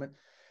stuff at the moment.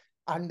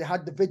 And they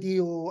had the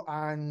video,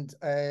 and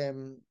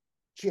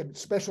she had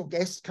special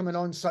guests coming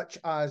on, such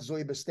as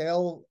Zoe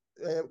Bestel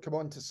come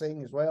on to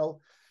sing as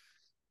well.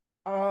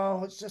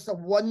 Oh, it's just a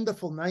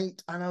wonderful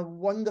night, and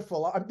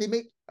they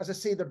make, as I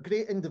say, they're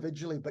great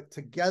individually, but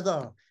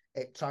together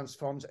it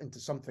transforms it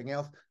into something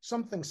else,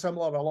 something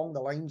similar along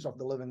the lines of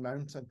The Living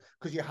Mountain,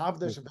 because you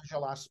have this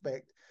visual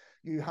aspect,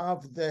 you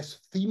have this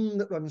theme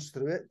that runs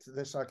through it,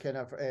 this kind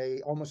of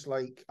almost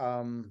like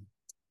a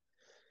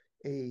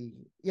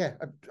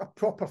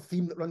proper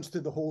theme that runs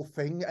through the whole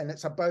thing, and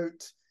it's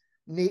about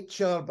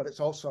nature, but it's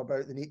also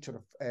about the nature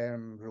of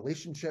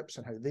relationships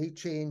and how they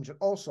change and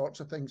all sorts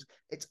of things.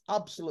 It's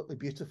absolutely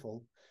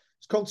beautiful.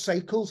 It's called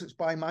Cycles. It's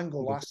by Mango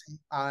Lassie,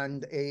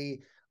 and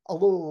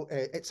although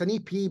it's an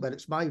EP, but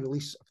it's my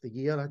release of the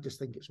year. I just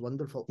think it's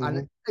wonderful,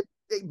 and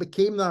it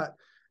became that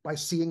by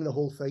seeing the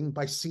whole thing,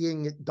 by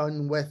seeing it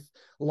done with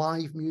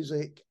live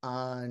music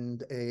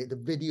and the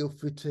video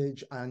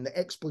footage and the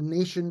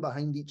explanation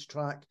behind each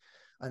track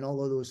and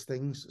all of those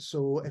things.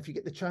 So if you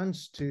get the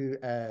chance to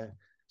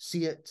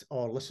see it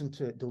or listen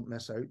to it, don't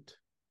miss out.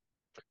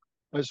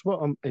 It's what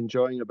I'm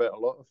enjoying about a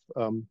lot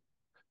of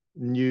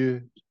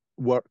new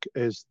work,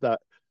 is that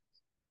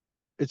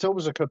it's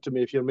always occurred to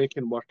me, if you're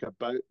making work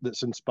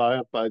that's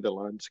inspired by the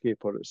landscape,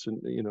 or it's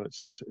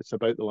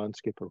about the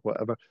landscape or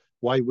whatever,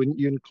 why wouldn't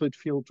you include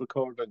field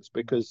recordings?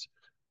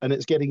 And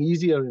it's getting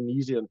easier and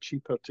easier and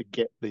cheaper to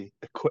get the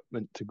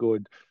equipment to go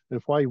in.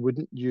 And why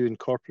wouldn't you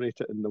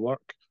incorporate it in the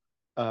work?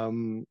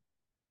 And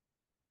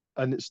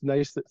it's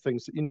nice that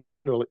things that,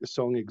 like the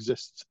song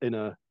exists in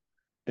a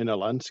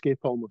landscape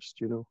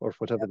almost, or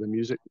whatever the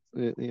music.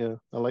 Yeah,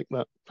 I like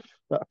that.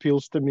 That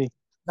appeals to me.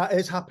 That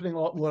is happening a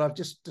lot more. I've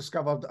just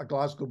discovered a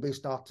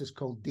Glasgow-based artist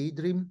called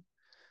Daydream,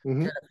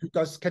 who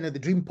does kind of the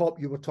dream pop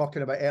you were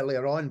talking about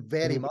earlier on,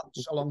 very much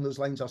along those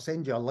lines. I'll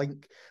send you a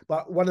link.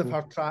 But one of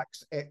her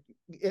tracks,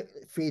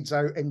 it fades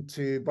out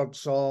into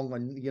birdsong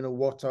and, you know,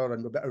 water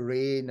and a bit of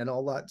rain and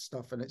all that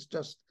stuff. And it's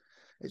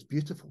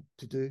beautiful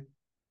to do.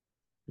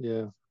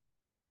 Yeah.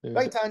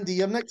 Right, Andy,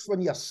 your next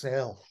one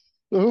yourself.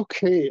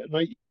 Okay,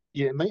 right.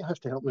 Yeah, you might have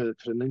to help me with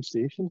the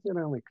pronunciation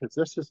here, Ali, because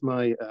this is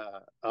my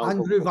album.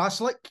 Andrew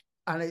Vaslik,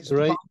 and it's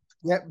right.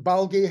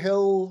 Balgay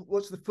Hill.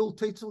 What's the full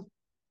title?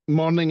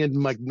 Morning in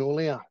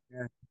Magnolia.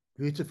 Yeah,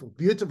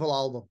 beautiful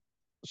album.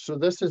 So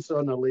this is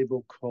on a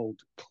label called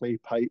Clay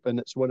Pipe, and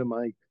it's one of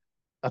my.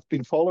 I've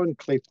been following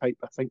Clay Pipe,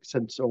 I think,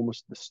 since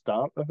almost the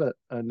start of it,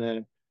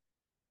 and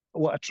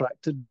what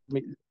attracted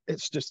me,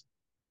 it's just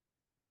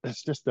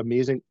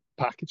amazing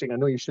packaging. I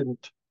know you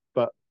shouldn't,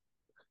 but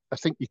I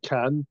think you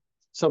can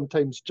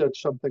sometimes judge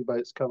something by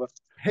its cover.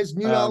 His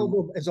new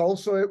album is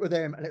also out with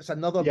them, and it's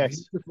another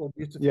beautiful.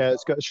 Yeah,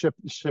 it's got a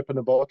ship in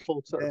a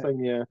bottle sort of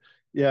thing.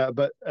 Yeah.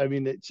 But I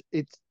mean, it's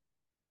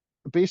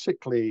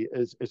basically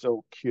is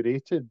all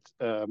curated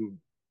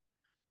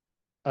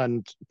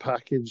and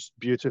packaged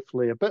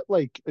beautifully. A bit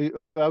like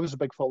I was a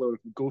big follower of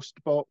Ghost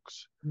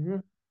Box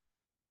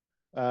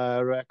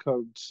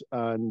records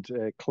and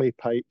Clay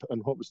Pipe,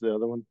 and what was the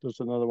other one? There's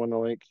another one I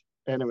like.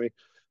 Anyway,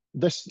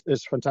 this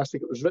is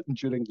fantastic. It was written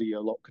during the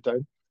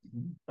lockdown,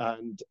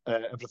 and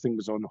everything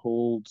was on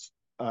hold.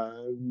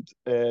 And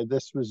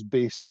this was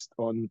based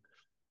on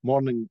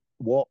morning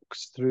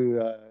walks through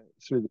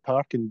the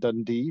park in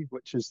Dundee,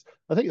 which is,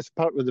 I think it's a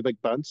park with a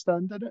big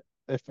bandstand in it.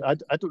 If I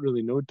don't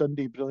really know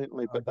Dundee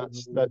brilliantly, but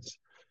that's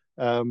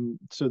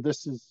so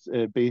this is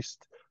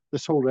based.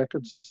 This whole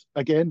record's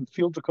again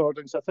field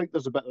recordings. I think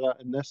there's a bit of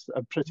that in this.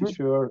 I'm pretty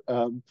sure.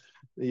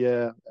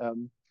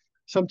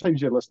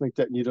 Sometimes you're listening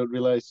to it and you don't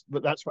realize,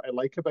 but that's what I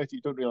like about it. You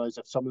don't realize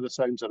if some of the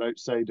sounds are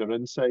outside or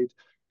inside,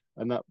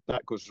 and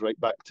that goes right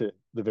back to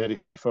the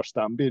very first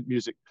ambient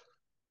music.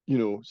 You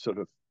know, sort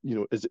of. You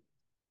know, is it?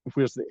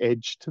 Where's the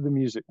edge to the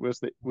music? Where's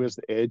the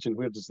edge, and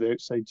where does the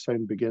outside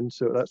sound begin?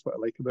 So that's what I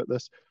like about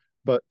this.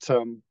 But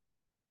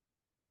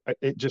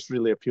it just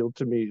really appealed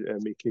to me,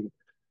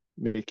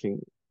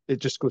 making. It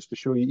just goes to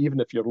show you,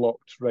 even if you're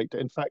locked right.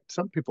 In fact,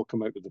 some people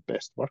come out with the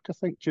best work, I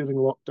think, during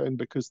lockdown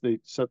because they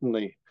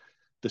suddenly,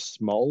 the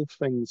small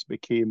things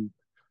became,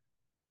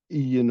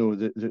 you know,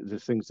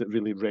 the things that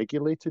really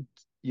regulated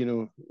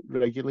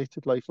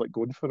life, like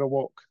going for a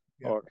walk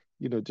or,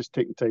 you know, just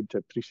taking time to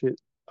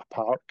appreciate a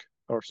park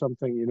or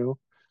something, you know,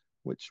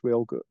 which we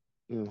all got,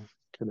 you know,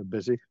 kind of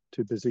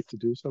too busy to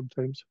do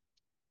sometimes.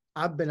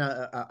 I've been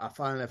a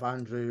fan of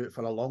Andrew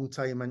for a long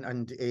time,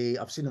 and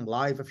I've seen him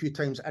live a few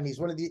times, and he's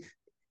one of the.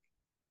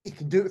 He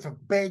can do it with a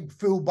big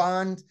full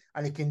band,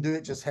 and he can do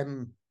it just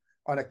him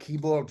on a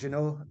keyboard, you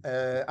know.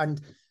 And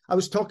I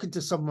was talking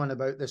to someone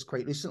about this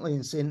quite recently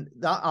and saying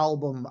that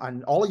album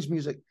and all his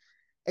music,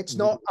 it's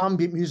not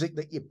ambient music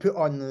that you put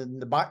on in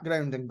the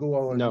background and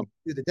go and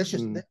do the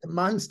dishes. The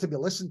man's to be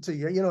listened to.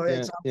 You know,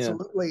 it's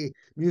absolutely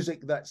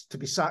music that's to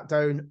be sat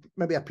down,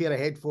 maybe a pair of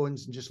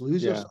headphones, and just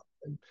lose yourself.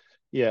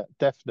 Yeah,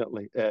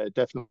 definitely,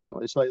 definitely.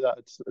 It's like that.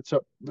 It's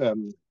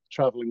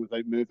traveling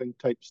without moving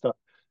type stuff.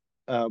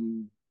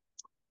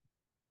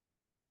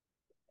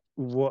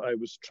 What I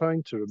was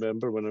trying to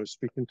remember when I was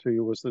speaking to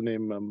you was the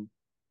name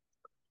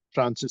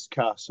Frances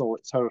Castle.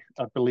 It's her,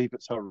 I believe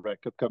it's her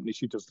record company.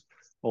 She does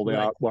all the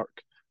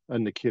artwork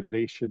and the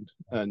curation,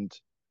 and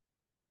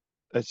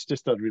it's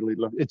just I really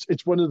love.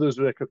 It's one of those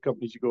record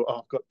companies you go, oh,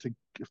 I've got to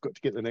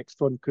get the next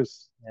one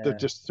because they're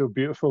just so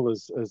beautiful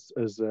as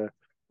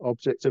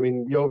objects. I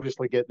mean, you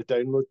obviously get the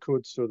download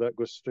code, so that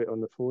goes straight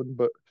on the phone,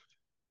 but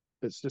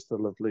it's just a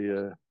lovely.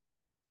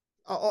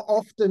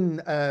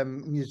 Often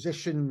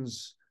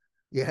musicians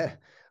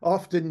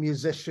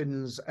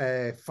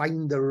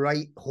find the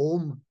right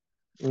home.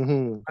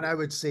 And I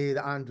would say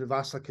that Andrew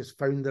Vaslik has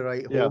found the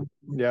right home.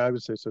 Yeah, I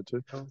would say so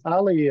too.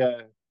 Ali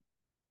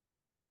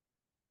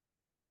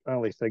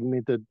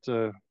Thingy did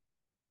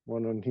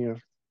one on here.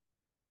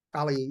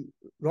 Ali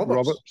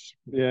Roberts.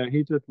 Yeah,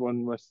 he did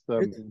one with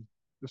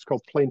it's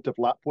called Plaintive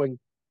Lapwing.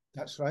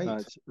 That's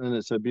right. And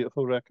it's a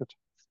beautiful record.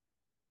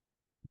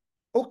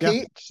 Okay.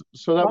 Yeah,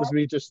 so that was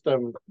me just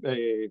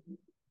Clay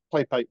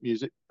Pipe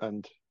music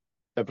and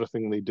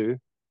everything they do.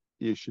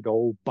 You should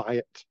all buy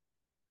it.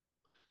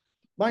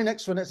 My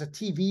next one is a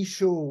TV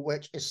show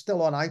which is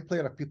still on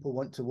iPlayer if people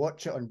want to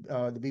watch it on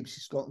the BBC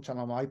Scotland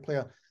channel on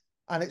iPlayer,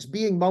 and it's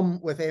Being Mum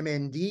with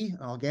MND.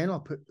 Again,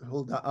 I'll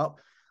hold that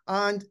up,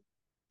 and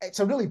it's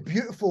a really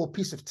beautiful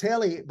piece of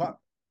telly. But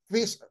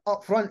face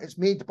up front, it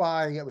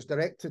was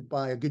directed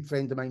by a good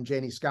friend of mine,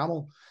 Jenny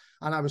Scammell,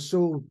 and I was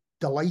so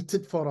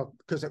delighted for her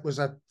because it was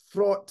a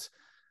fraught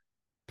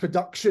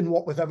production,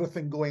 what with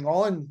everything going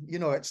on. You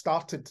know, it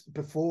started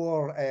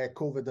before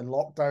COVID and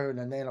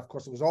lockdown, and then of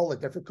course there was all the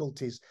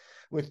difficulties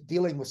with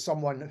dealing with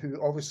someone who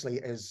obviously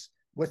is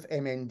with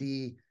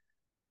MND,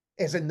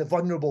 is in the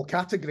vulnerable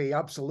category,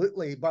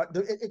 absolutely. But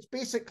it's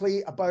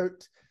basically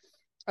about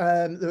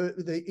a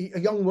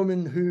young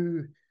woman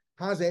who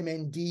has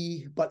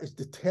MND, but is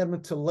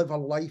determined to live her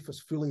life as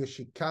fully as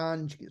she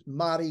can. She gets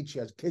married, she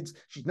has kids.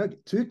 She's now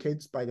got 2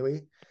 kids, by the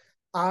way.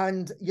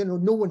 And, you know,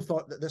 no one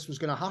thought that this was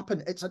going to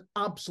happen. It's an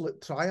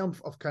absolute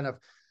triumph of kind of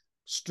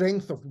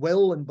strength of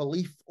will and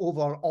belief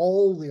over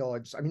all the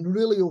odds. I mean,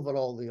 really over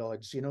all the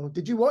odds, you know.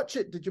 Did you watch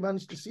it? Did you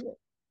manage to see it?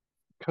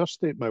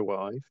 Kirsty, my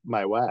wife,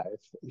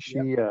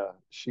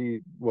 she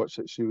watched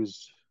it. She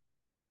was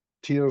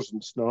tears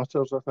and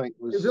snotters, I think.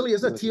 It really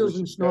is a tears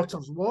and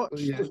snotters watch.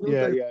 Yeah, There's no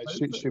doubt yeah. about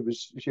She it.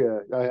 was, yeah.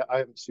 I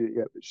haven't seen it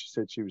yet, but she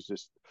said she was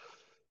just,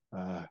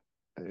 yeah.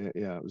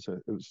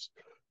 It was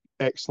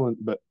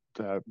excellent, but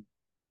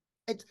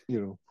It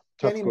you know,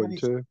 tough going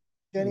too.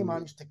 Jenny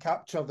managed to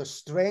capture the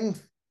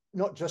strength,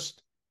 not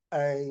just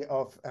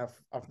of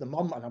the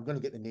mum, and I'm going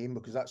to get the name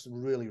because that's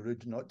really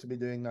rude not to be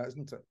doing that,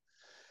 isn't it?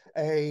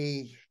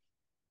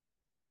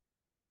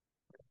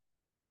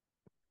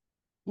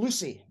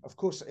 Lucy, of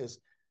course it is.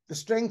 The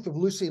strength of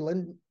Lucy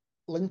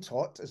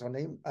Lintott is her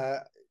name.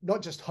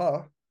 Not just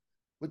her,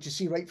 which you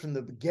see right from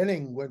the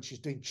beginning when she's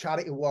doing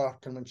charity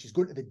work and when she's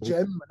going to the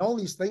gym and all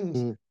these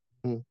things.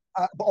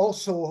 But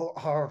also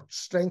her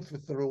strength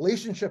with the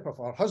relationship of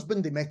her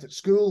husband. They met at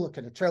school, a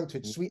kind of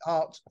childhood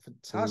sweetheart, a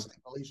fantastic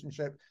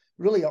relationship,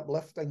 really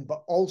uplifting,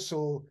 but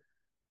also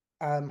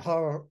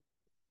her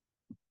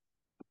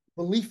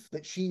belief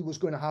that she was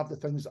going to have the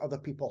things that other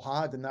people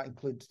had, and that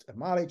included a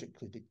marriage,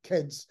 included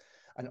kids,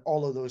 and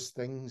all of those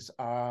things.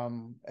 A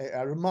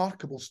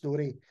remarkable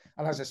story.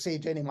 And as I say,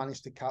 Jenny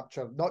managed to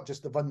capture not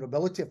just the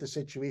vulnerability of the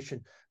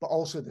situation, but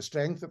also the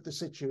strength of the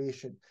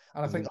situation.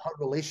 And I think her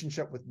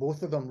relationship with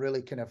both of them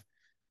really kind of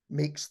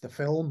makes the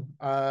film.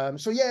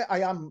 So yeah, I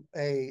am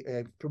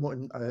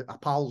promoting a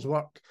pal's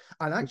work.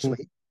 And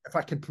actually, if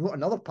I can promote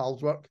another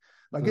pal's work,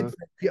 my good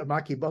friend Peter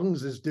Mackie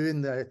Burns is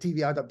doing the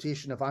TV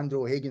adaptation of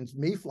Andrew O'Hagan's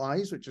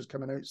Mayflies, which is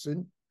coming out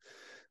soon,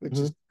 which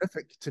is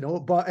terrific to know.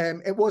 But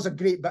it was a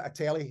great bit of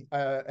telly,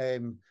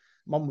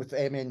 mum with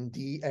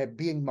MND,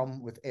 being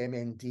mum with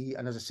MND.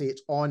 And as I say,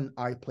 it's on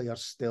iPlayer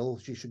still.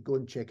 So you should go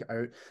and check it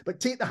out. But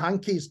take the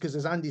hankies, because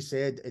as Andy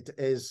said, it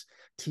is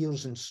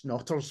tears and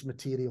snotters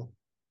material.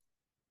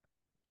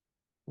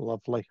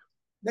 Lovely.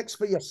 Next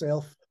for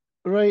yourself.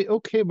 Right,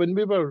 okay. When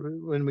we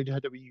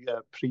had a wee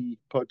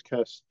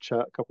pre-podcast chat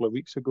a couple of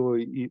weeks ago,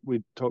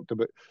 we talked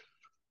about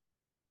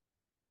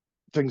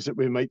things that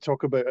we might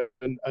talk about,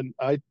 and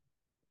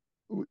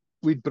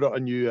we'd brought a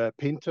new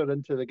painter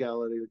into the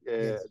gallery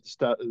at the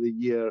start of the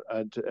year,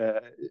 and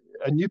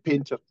a new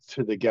painter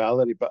to the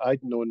gallery, but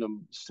I'd known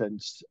him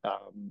since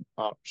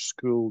art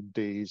school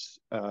days,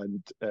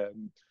 and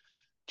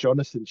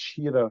Jonathan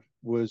Shearer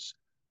was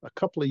a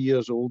couple of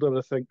years older,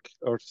 I think,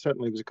 or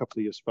certainly was a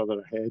couple of years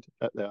further ahead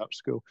at the art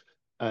school,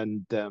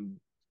 and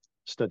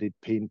studied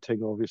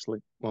painting, obviously.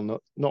 Well,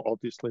 not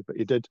obviously, but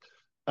he did.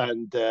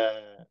 And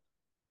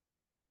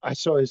I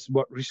saw his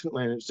work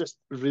recently, and it's just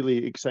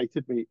really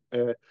excited me.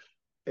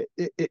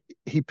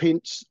 He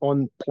paints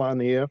on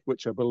plein air,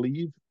 which I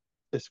believe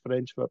is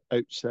French for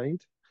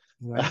outside.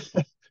 Right.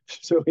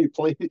 So he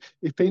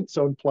paints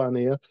on plein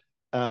air,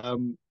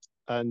 and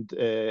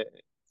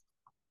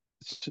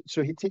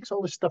so he takes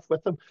all this stuff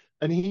with him,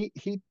 and he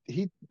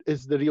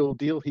is the real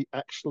deal. He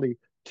actually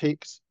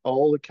takes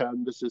all the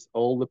canvases,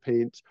 all the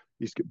paints.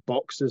 He's got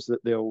boxes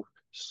that they'll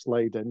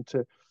slide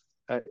into,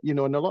 you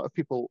know. And a lot of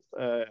people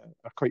are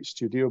quite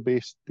studio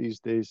based these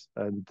days,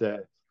 and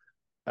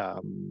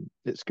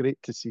it's great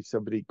to see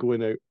somebody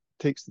going out,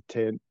 takes the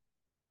tent,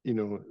 you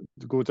know,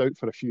 goes out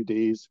for a few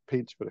days,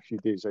 paints for a few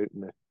days out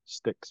in the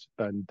sticks,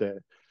 and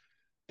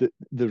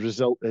the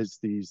result is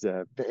these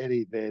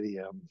very, very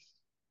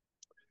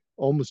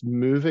almost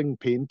moving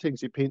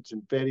paintings. He paints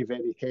in very,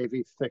 very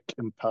heavy, thick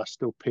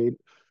impasto paint.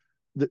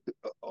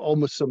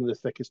 Almost some of the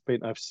thickest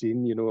paint I've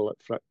seen, you know,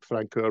 like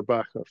Frank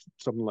Urbach or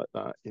something like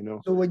that, you know.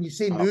 So when you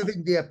say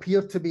moving, they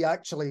appear to be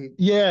actually...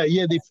 Yeah,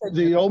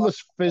 they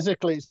almost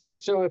physically...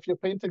 So if you're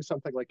painting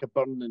something like a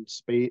burn in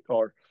spate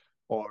or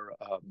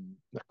a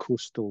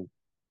coastal,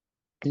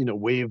 you know,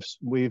 waves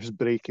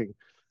breaking,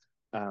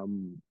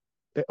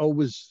 it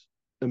always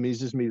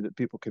amazes me that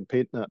people can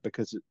paint that,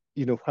 because,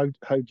 you know, how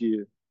do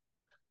you...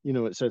 You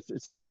know, it's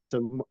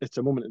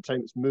a moment in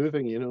time. It's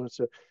moving, you know.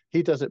 So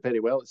he does it very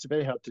well. It's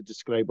very hard to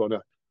describe on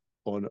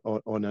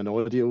an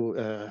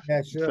audio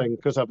thing,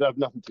 because I've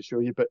nothing to show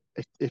you. But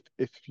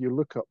if you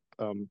look up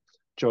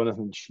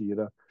Jonathan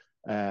Shearer,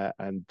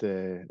 and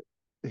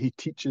he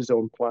teaches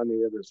on plein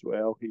air as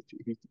well.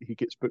 He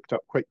gets booked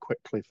up quite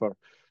quickly for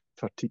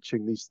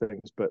teaching these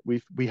things. But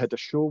we had a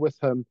show with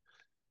him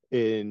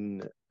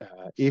in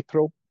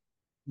April,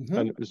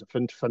 and it was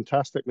a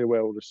fantastically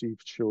well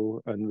received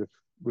show, and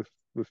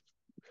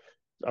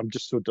I'm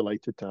just so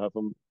delighted to have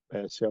him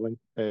selling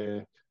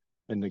in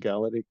the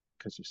gallery,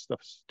 because his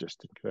stuff's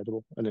just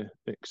incredible, and it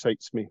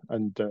excites me,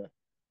 and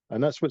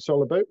that's what it's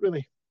all about,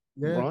 really.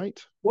 Yeah. Right.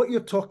 What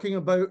you're talking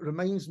about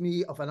reminds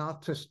me of an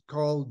artist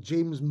called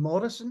James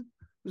Morrison.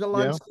 He was a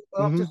landscape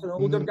artist, an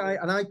older guy,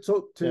 and I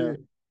talked to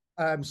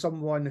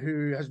someone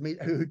who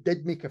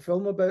did make a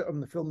film about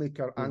him, the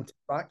filmmaker Mm. Anthony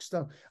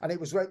Baxter, and it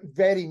was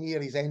very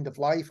near his end of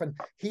life, and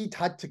he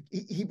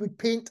would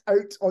paint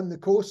out on the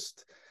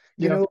coast,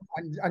 you Yeah. know,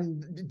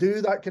 and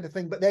do that kind of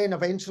thing. But then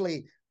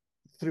eventually,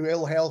 through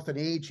ill health and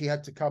age, he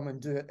had to come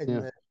and do it in Yeah.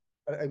 the.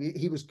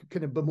 He was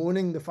kind of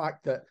bemoaning the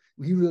fact that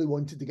he really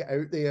wanted to get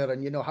out there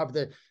and, you know, have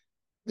the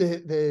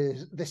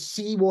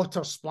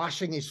seawater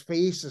splashing his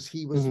face as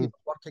he was, you know,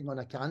 working on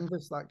a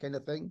canvas, that kind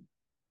of thing.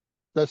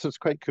 That's what's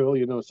quite cool.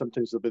 You know,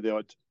 sometimes there'll be the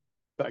odd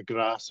bit of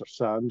grass or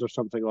sand or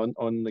something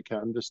on the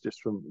canvas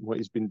just from what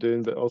he's been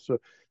doing, but also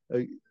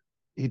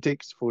he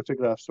takes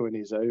photographs when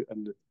he's out,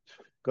 and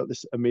got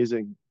this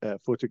amazing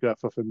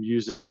photograph of him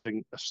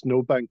using a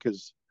snowbank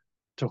as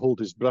to hold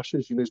his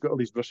brushes. You know, he's got all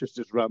these brushes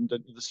just rammed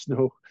into the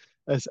snow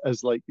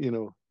as like, you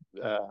know,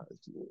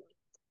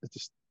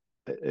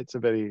 it's a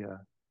very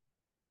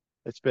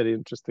it's very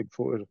interesting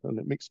photo, and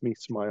it makes me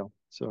smile.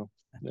 So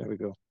there we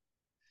go.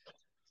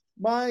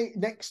 My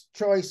next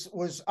choice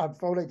was,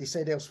 I've already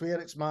said elsewhere,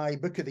 it's my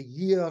book of the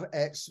year.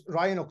 It's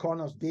Ryan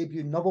O'Connor's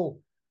debut novel,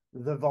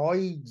 The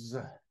Voids.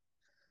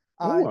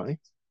 Oh, aye.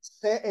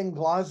 Set in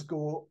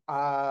Glasgow,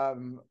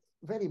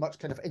 very much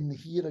kind of in the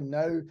here and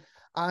now.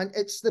 And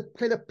it's the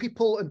kind of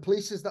people and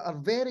places that are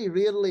very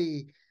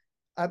rarely,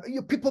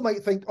 people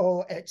might think,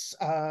 oh, it's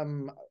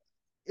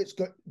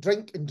got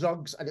drink and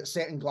drugs and it's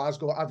set in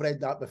Glasgow. I've read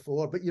that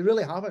before, but you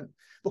really haven't,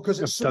 because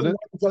it's so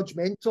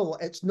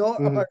non-judgmental. It's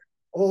not about,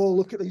 oh,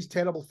 look at these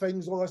terrible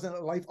things, oh, isn't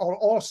it life,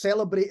 or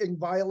celebrating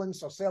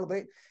violence or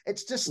celebrate.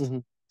 It's just,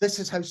 this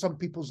is how some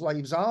people's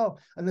lives are.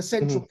 And the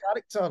central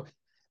character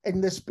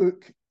in this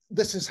book,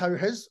 this is how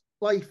his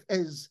life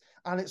is.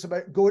 And it's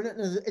about going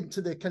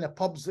into the kind of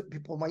pubs that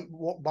people might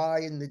walk by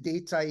in the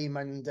daytime,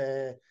 and,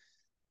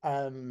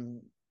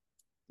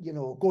 you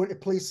know, going to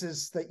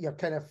places that you're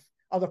kind of,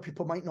 other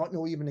people might not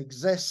know even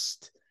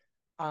exist,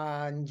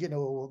 and, you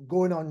know,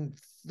 going on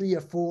 3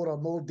 or 4 or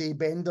more day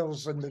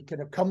benders and the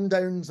kind of come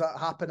downs that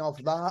happen off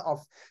that,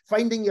 of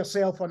finding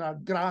yourself on a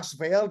grass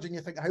verge and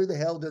you think, how the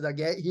hell did I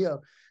get here?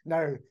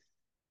 Now,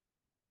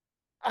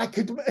 I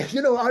could,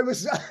 you know, I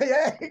was,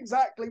 yeah,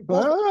 exactly.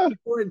 Going,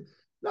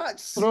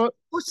 that's throw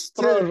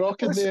a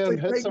rock in there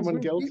and hit someone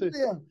guilty.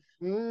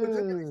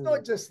 It's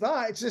not just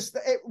that. It's just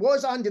that it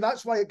was, Andy.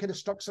 That's why it kind of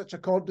struck such a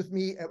chord with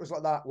me. It was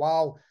like that.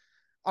 Wow,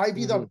 I've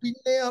either been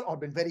there or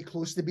been very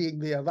close to being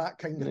there. That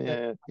kind of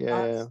thing.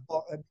 That's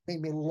what it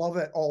made me love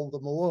it all the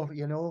more.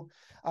 You know.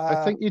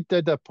 I think you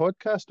did a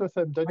podcast with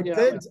him, didn't you?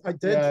 I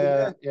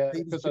did. Yeah.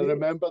 Because I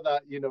remember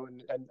that, you know,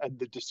 and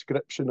the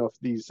description of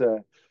these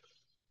sort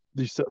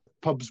of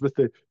pubs with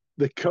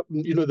the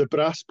curtain, you know, the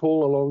brass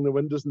pole along the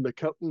windows and the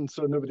curtain,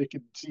 so nobody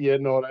could see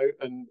in or out.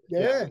 And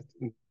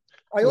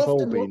I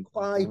often walk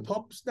by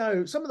pubs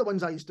now. Some of the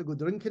ones I used to go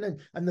drinking in,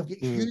 and they've got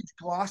huge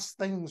glass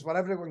things where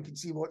everyone can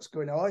see what's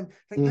going on.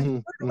 I think,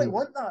 I really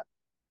want that.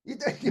 You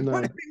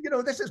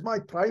know, this is my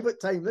private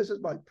time. This is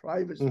my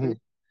private space.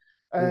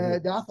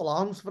 The Athol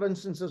Arms, for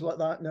instance, is like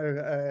that now.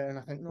 And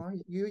I think, no,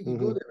 you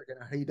go there, we're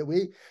going to hide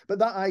away. But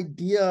that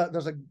idea,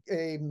 there's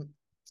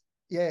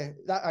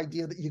that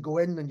idea that you go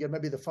in and you're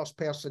maybe the first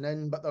person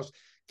in, but there's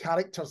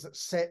characters that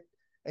sit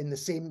in the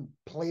same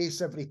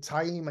place every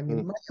time, and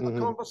you might have a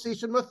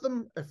conversation with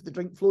them if the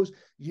drink flows.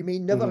 You may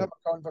never have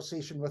a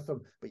conversation with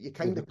them, but you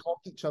kind of clock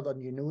each other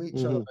and you know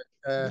each other.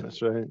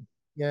 That's right.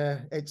 Yeah,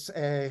 it's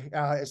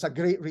a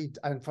great read,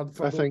 and for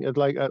I think I'd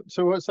like it.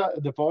 So what's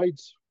that? The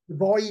Voids. The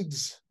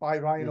Voids by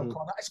Ryan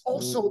O'Connor. It's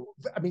also,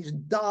 I mean, it's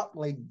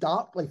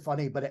darkly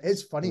funny, but it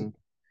is funny.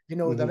 You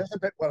know, there is a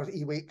bit where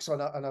he wakes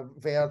on a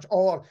verge,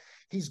 or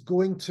he's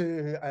going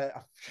to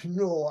a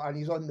funeral and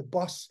he's on the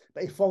bus,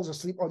 but he falls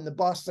asleep on the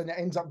bus and it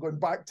ends up going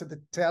back to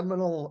the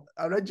terminal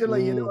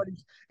originally, you know, and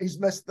he's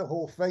missed the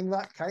whole thing.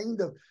 That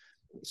kind of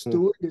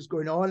story is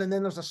going on. And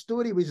then there's a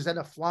story where he's in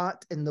a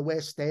flat in the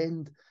West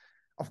End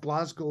of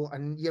Glasgow,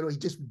 and, you know, he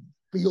just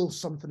feels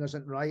something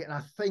isn't right. And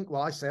I think,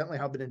 well, I certainly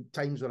have been in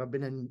times where I've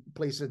been in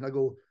places and I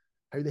go,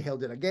 how the hell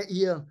did I get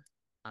here?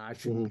 I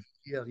shouldn't be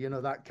here, you know,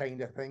 that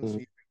kind of thing. So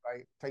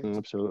right,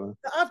 absolutely.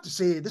 I have to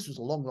say, this was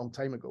a long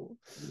time ago.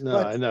 No,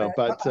 I know,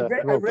 but I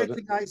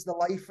recognize the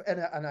life in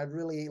it, and I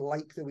really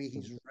like the way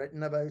he's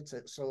written about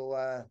it. So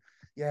I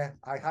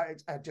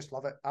just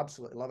love it,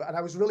 absolutely love it. And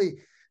I was really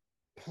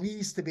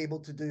pleased to be able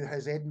to do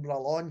his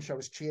Edinburgh launch. I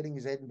was chairing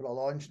his Edinburgh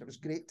launch, and it was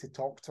great to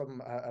talk to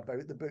him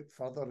about the book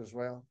further as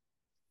well.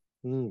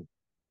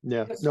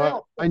 Yeah,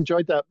 no, I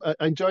enjoyed that.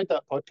 I enjoyed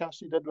that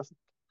podcast you did with him.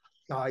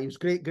 He was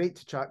great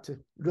to chat to.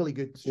 Really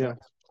good to chat.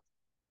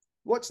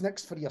 What's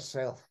next for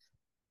yourself?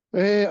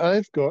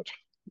 I've got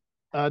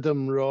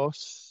Adam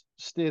Ross,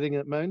 Staring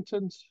at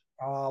Mountains.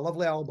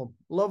 Lovely album.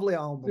 Lovely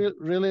album.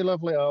 Really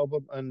lovely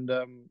album, and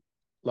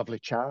lovely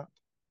chap.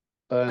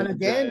 And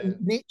again,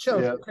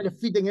 nature kind of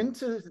feeding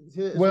into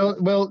it.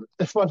 Well,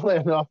 funnily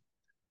enough,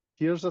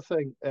 here's the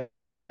thing.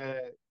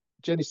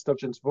 Jenny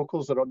Sturgeon's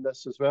vocals are on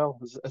this as well.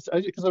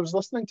 Because I was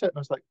listening to it and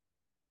I was like,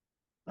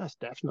 that's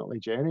definitely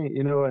Jenny,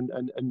 you know, and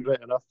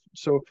right enough.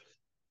 So,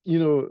 you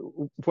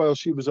know, while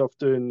she was off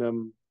doing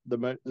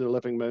the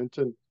Living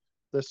Mountain,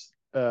 this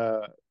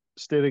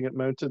staring at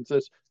mountains.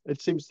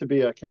 It seems to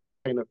be a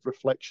kind of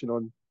reflection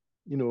on,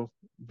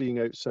 being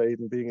outside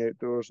and being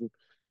outdoors. And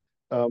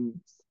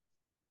um,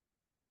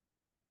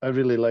 I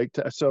really liked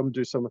it. I saw him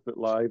do some of it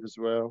live as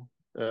well.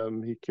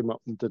 He came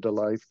up and did a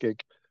live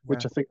gig,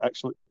 which Yeah. I think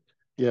actually,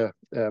 yeah,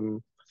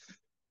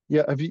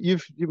 yeah.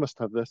 You must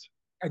have this.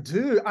 I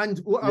do. And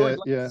what I Yeah, would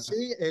like yeah. to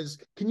say is,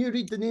 can you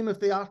read the name of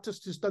the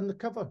artist who's done the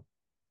cover?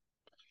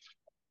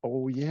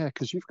 Oh yeah,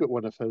 because you've got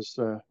one of his,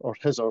 or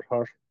his or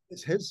her.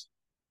 It's his.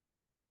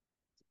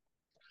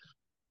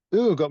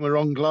 Oh, got my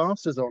wrong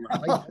glasses on.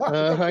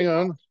 Hang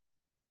on.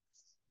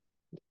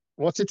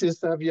 What it is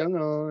to have young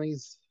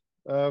eyes.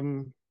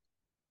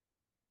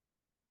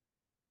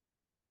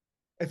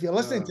 If you're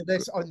listening to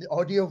this on the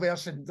audio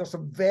version, there's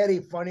some very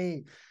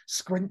funny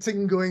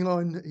squinting going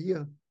on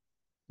here.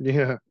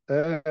 Yeah.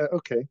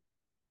 Okay.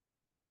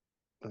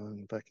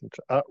 And back in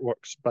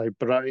artworks by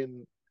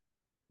Brian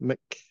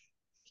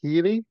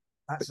McHeary.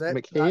 That's it.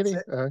 McHeary.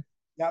 That's it.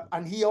 Yeah,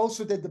 and he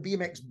also did the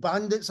BMX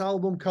Bandits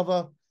album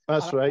cover.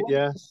 That's right.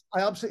 Yeah.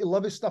 I absolutely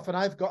love his stuff, and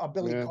I've got a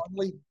Billy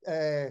Connolly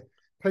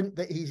print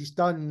that he's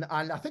done,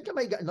 and I think I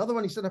might get another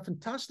one. He's done a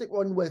fantastic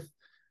one with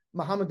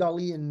Muhammad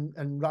Ali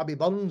and Robbie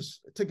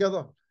Burns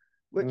together,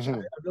 which I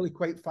really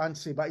quite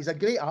fancy. But he's a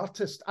great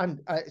artist,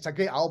 and it's a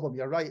great album.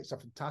 You're right; it's a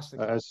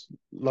fantastic. It's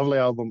lovely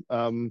album.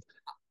 Again,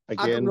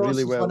 Adam Ross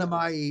really is well. one of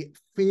my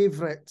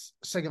favorite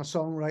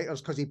singer-songwriters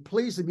because he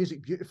plays the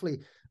music beautifully,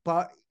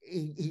 but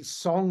his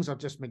songs are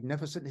just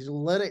magnificent. His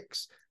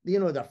lyrics,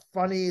 they're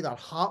funny, they're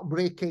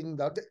heartbreaking,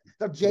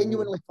 they're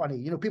genuinely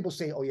funny. People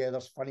say, "Oh yeah,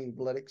 there's funny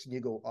lyrics," and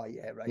you go, "Oh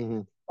yeah,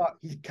 right." But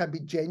he can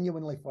be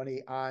genuinely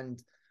funny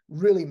and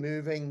really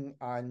moving,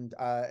 and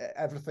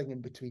everything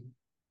in between.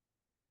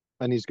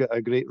 And he's got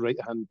a great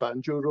right-hand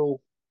banjo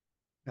roll.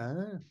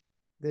 Ah,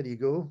 there you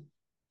go.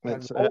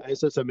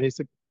 It's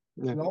amazing.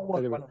 Yeah, not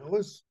one of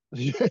those.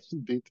 Yes,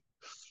 indeed.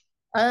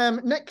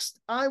 Next,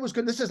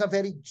 this is a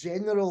very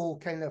general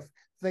kind of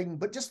thing,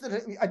 but just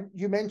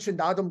you mentioned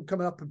Adam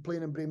coming up and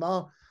playing in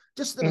Braemar,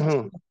 just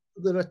the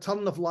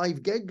return of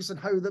live gigs and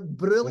how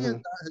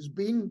brilliant that has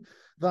been,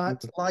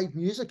 that live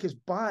music is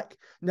back.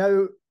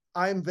 Now,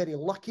 I'm very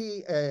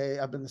lucky.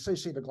 I'm in the south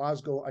side of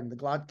Glasgow, and the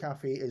Glad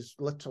Cafe is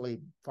literally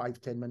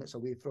 5-10 minutes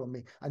away from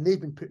me, and they've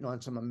been putting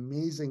on some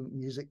amazing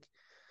music.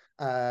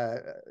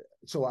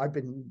 So I've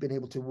been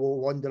able to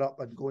wander up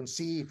and go and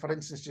see. For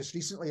instance, just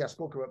recently I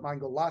spoke about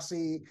Mango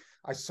Lassie.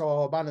 I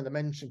saw Man in the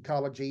Minch and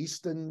Carla J.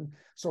 Easton.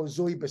 Saw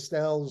Zoe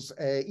Bestell's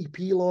EP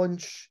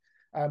launch.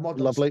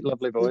 Lovely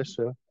voice.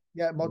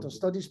 Yeah, Modern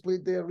Studies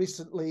played there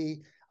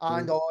recently,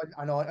 and on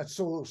and on, and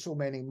so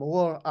many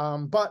more.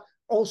 But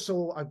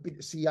also I've been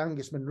to see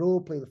Angus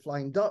Monroe play the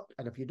Flying Duck,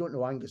 and if you don't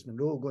know Angus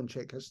Monroe, go and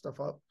check his stuff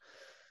up.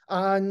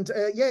 And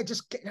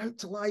just getting out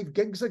to live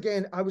gigs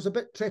again. I was a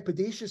bit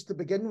trepidatious to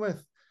begin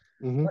with,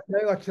 but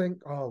now I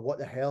think, oh, what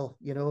the hell,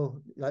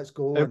 let's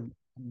go and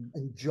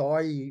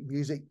enjoy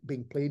music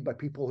being played by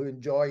people who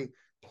enjoy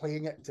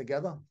playing it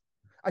together.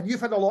 And you've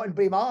had a lot in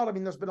Braemar. I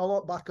mean, there's been a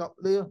lot back up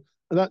there.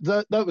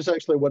 That was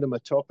actually one of my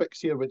topics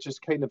here, which is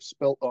kind of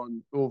spilt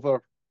on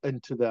over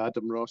into the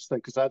Adam Ross thing,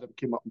 because Adam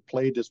came up and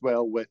played as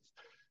well with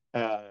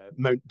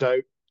Mount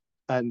Doubt.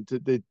 And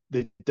they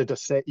did a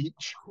set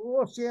each. Of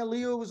course, yeah.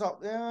 Leo was up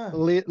there.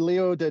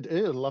 Leo did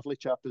a lovely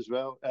chap as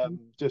well.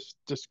 Just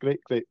great,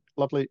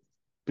 lovely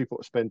people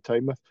to spend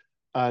time with.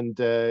 And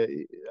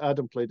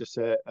Adam played a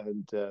set,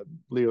 and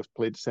Leo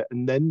played a set,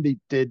 and then they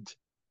did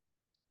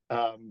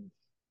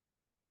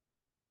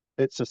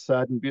 "It's a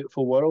Sad and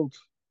Beautiful World"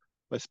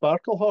 with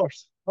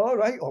Sparklehorse. All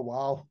right. Oh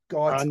wow,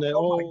 God. And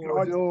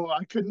God. No,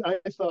 I couldn't. I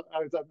thought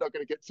I'm not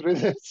going to get through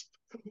this.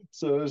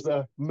 So there's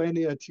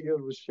many a tear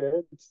was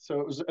shed. So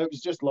it was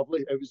just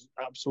lovely. It was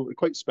absolutely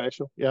quite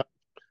special. Yeah,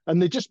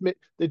 and they just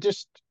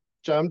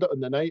jammed it on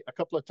the night a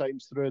couple of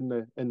times through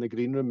in the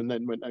green room, and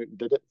then went out and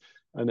did it,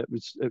 and it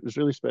was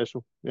really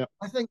special. Yeah,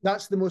 I think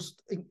that's the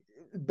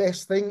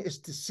best thing, is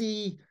to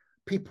see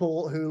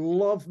people who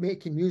love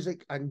making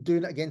music and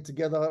doing it again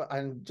together,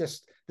 and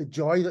just the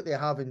joy that they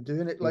have in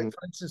doing it. Like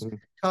for instance,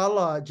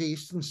 Carla J.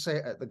 Easton's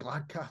set at the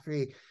Glad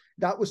Cafe.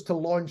 That was to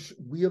launch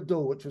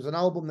Weirdo, which was an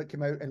album that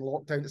came out in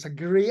lockdown. It's a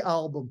great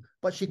album,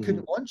 but she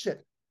couldn't launch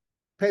it.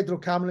 Pedro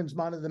Cameron's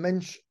Man of the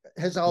Minch,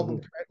 his album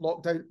came out in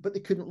lockdown, but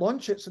they couldn't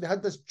launch it. So they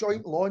had this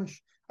joint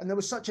launch, and there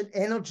was such an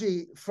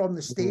energy from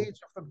the stage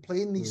of them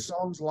playing these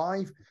songs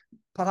live,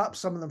 perhaps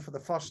some of them for the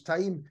first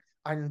time.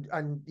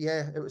 And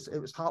yeah, it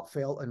was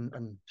heartfelt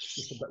and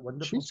just a bit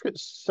wonderful. She's got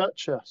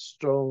such a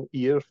strong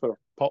ear for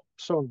pop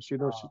songs, she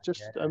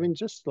just I mean,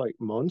 just like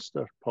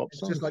monster pop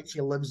songs. Just like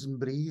she lives and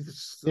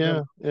breathes.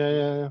 Yeah.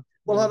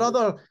 Well, our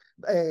other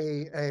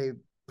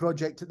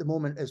project at the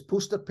moment is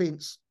Poster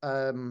Paints,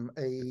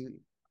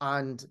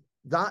 and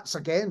that's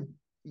again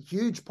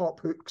huge pop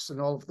hooks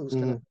and all of those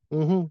kind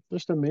of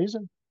just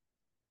amazing.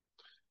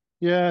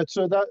 Yeah,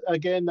 so that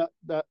again,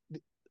 that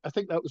I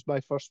think that was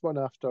my first one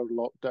after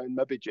lockdown.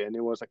 Maybe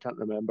Jenny was, I can't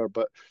remember,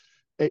 but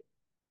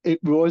it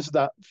was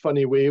that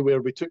funny way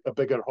where we took a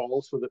bigger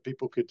hall so that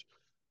people could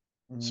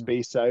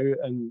space out,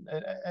 and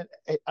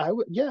I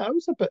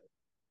was a bit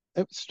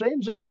It's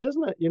strange,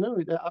 isn't it? You know,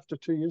 after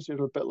 2 years,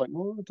 you're a bit like,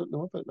 oh, I don't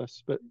know about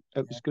this, but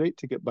it was great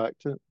to get back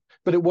to it.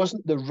 But it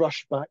wasn't the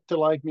rush back to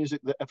live music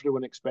that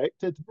everyone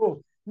expected.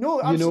 No, no,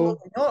 You know,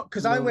 absolutely not.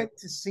 Because I no. went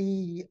to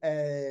see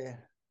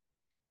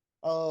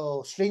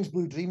Strange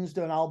Blue Dreams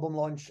do an album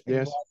launch in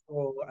Yes.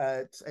 Glasgow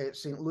at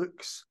St.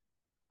 Luke's,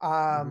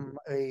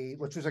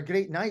 which was a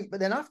great night. But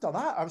then after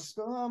that, I'm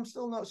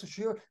still not so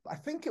sure. But I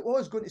think it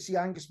was going to see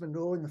Angus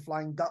Monroe and the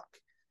Flying Duck.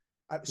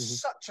 It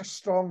was such a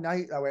strong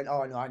night. I went,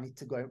 oh no, I need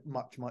to go out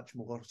much, much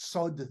more.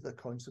 Sod the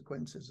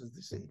consequences, as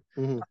they say.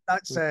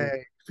 That's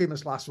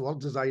famous last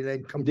words as I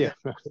then come Yeah.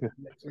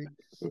 next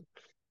week.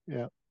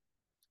 Yeah.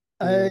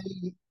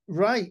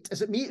 Right.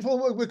 Is it me?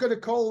 Well, we're going to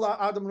call that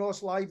Adam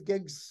Ross live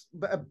gigs.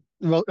 But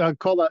well, I'd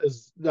call that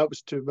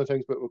was two of my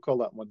things, but we'll call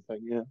that one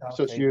thing. Yeah. Okay,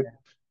 so it's you.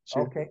 It's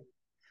you. Okay.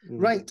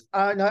 Right.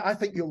 And I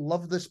think you'll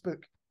love this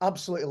book.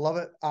 Absolutely love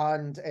it.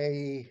 And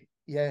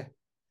yeah,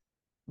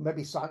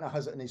 maybe Santa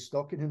has it in his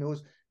stocking. Who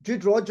knows?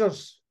 Jude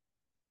Rogers,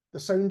 The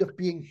Sound of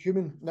Being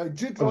Human. Now,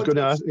 Jude Rogers.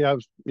 I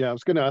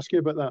was going to ask you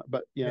about that,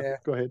 but yeah.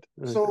 Go ahead.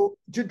 So,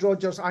 Jude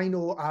Rogers, I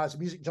know as a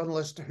music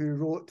journalist who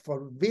wrote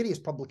for various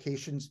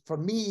publications. For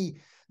me,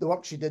 the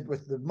work she did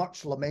with the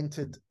much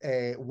lamented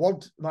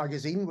Word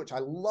magazine, which I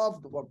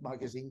loved, the Word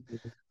magazine,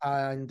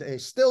 and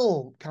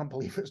still can't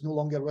believe it's no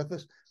longer with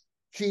us.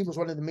 She was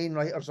one of the main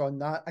writers on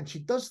that, and she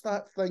does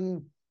that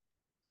thing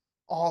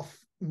of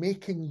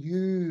making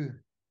you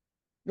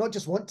not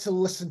just want to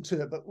listen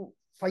to it, but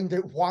find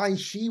out why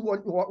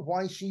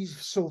she's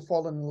so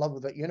fallen in love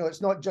with it. You know,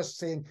 it's not just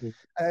saying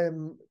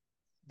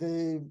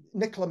the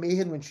Nicola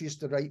Mahan, when she used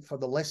to write for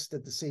The List,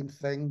 did the same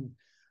thing.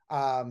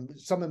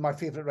 Some of my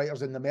favorite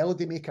writers in The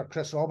Melody Maker,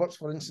 Chris Roberts,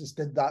 for instance,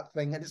 did that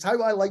thing. And it's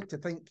how I like to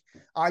think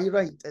I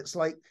write. It's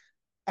like,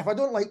 if I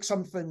don't like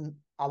something,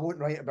 I won't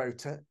write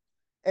about it.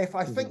 If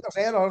I think there's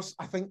errors,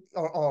 I think,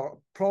 or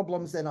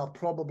problems, then I'll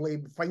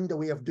probably find a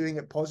way of doing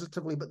it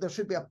positively. But there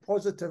should be a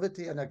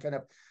positivity and a kind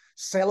of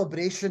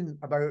celebration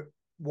about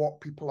what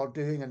people are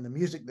doing and the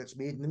music that's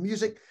made and the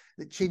music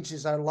that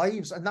changes our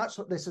lives. And that's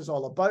what this is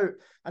all about.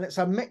 And it's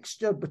a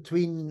mixture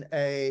between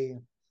a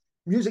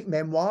music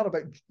memoir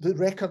about the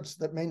records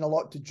that meant a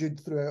lot to Jude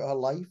throughout her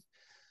life,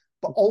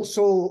 but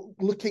also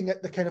looking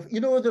at the kind of,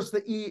 you know, there's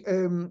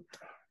the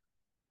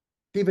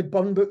David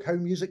Byrne book, How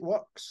Music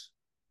Works.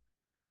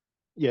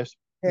 Yes.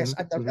 Yes,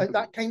 and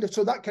that kind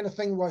of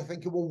thing where I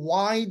think, well,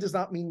 why does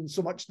that mean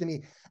so much to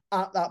me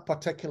at that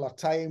particular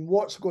time?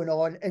 What's going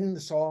on in the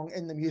song,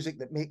 in the music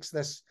that makes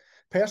this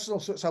personal?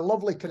 So it's a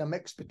lovely kind of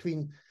mix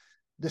between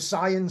the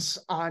science,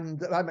 and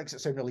that makes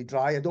it sound really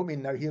dry. I don't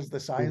mean now here's the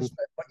science,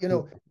 but you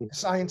know, the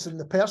science and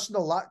the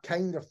personal, that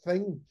kind of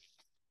thing.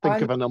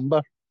 Think of a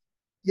number.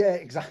 Yeah,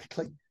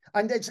 exactly.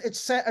 And it's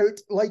set out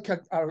like a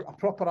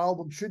proper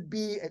album should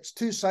be. It's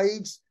two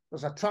sides.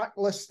 There's a track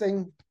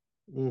listing.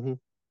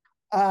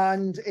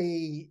 And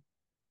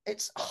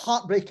it's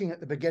heartbreaking at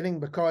the beginning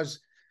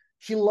because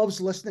she loves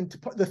listening to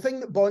the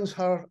thing that bonds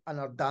her and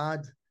her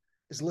dad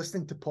is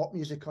listening to pop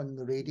music on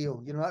the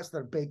radio. You know, that's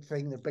their big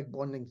thing, their big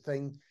bonding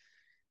thing.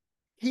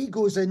 He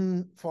goes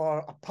in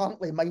for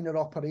apparently minor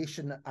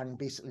operation and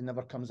basically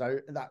never comes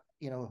out. That,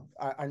 you know,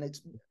 and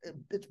it's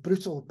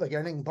brutal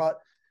beginning, but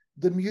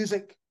the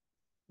music,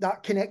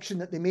 that connection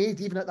that they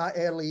made even at that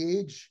early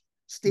age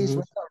stays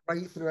with her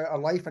right throughout her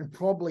life, and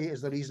probably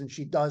is the reason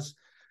she does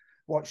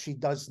what she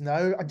does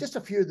now. And just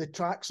a few of the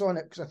tracks on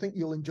it, because I think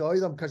you'll enjoy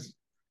them, because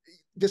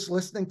just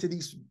listening to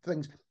these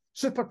things: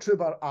 Super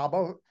Troubadour,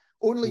 ABBA,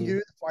 Only You,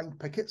 the Flying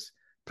Pickets,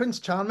 Prince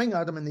Charming,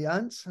 Adam and the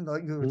Ants, and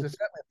you would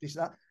certainly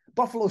appreciate that.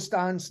 Buffalo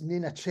Stance,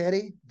 Nina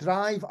Cherry,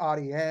 Drive,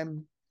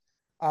 REM.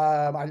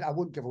 I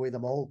won't give away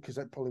them all because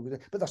that probably would.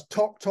 But there's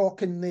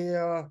Talk in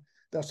there.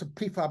 There's some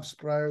Prefab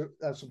Sprout.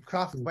 There's some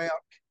Kraftwerk.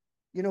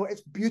 You know,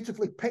 it's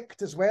beautifully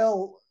picked as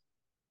well.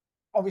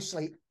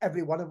 Obviously,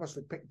 every one of us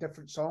would pick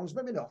different songs,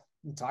 maybe not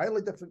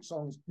entirely different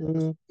songs.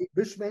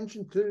 Bush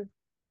mentioned too.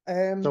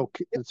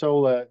 It's all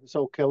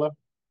killer.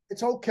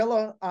 It's all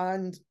killer,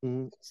 and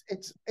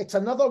it's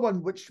another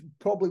one which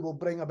probably will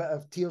bring a bit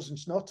of tears and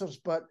snotters,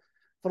 but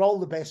for all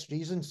the best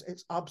reasons.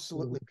 It's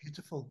absolutely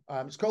beautiful.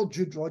 It's called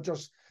Jude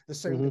Rogers, The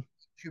Sound of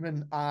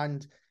Human,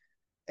 and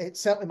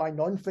it's certainly my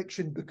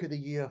non-fiction book of the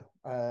year.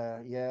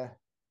 Yeah.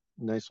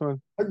 Nice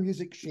one. How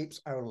music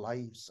shapes our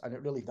lives, and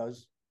it really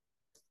does.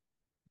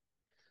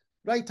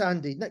 Right,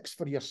 Andy, next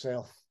for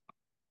yourself.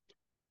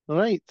 All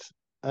right.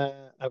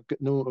 I've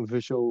got no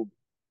visual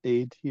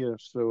aid here.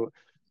 So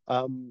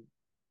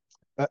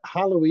at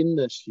Halloween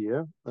this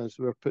year, as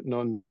we're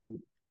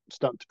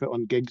starting to put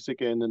on gigs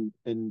again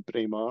in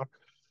Braemar,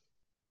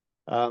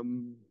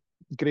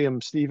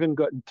 Graham Stephen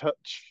got in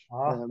touch,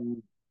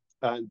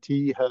 and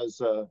he has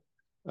a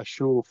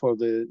show for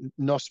the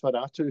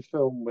Nosferatu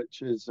film,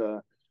 which is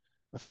a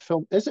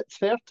film. Is it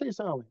 30s,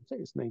 Ali? I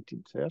think it's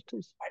 1930s.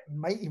 It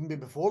might even be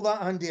before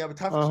that, Andy. I would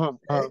have to.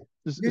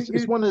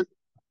 It's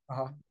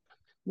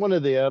one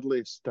of the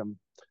earliest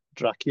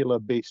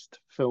Dracula-based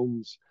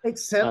films.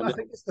 It's certainly, I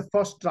think it's the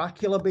first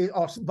Dracula-based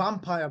or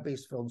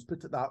vampire-based films.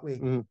 Put it that way.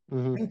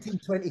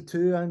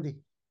 1922, Andy.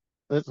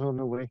 Oh,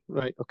 no way.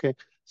 Right. Okay.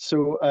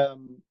 So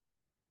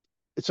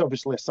it's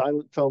obviously a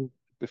silent film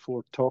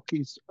before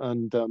talkies,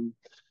 and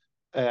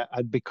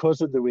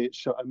because of the way it's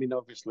shot, I mean,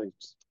 obviously,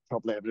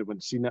 probably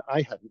everyone's seen it.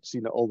 I hadn't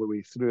seen it all the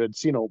way through. I'd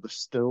seen all the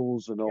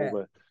stills and all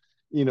Yeah.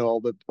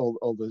 the,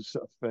 all the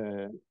sort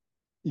of,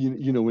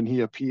 when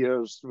he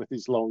appears with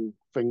his long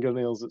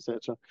fingernails,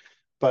 etc.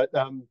 But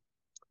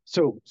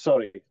so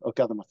sorry, I'll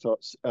gather my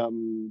thoughts.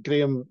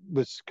 Graham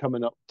was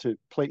coming up to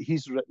play.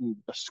 He's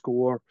written a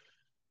score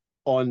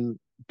on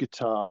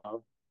guitar,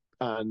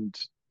 and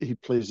he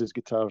plays his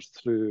guitars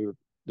through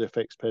the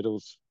effects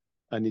pedals,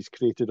 and he's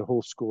created a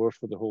whole score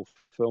for the whole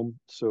film.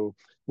 So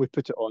we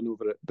put it on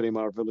over at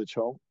Braemar Village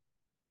Hall.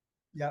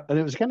 Yeah. And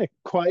it was kind of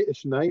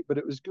quietish night, but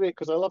it was great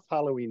because I love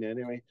Halloween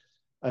anyway.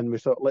 And we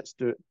thought, let's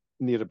do it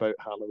near about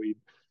Halloween.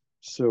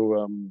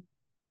 So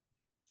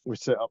we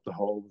set up the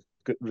hall,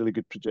 got really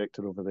good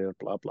projector over there,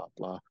 blah, blah,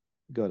 blah.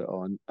 Got it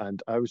on.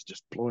 And I was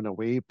just blown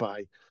away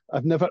by,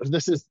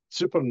 this is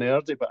super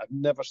nerdy, but I've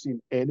never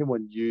seen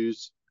anyone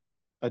use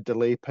a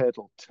delay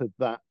pedal to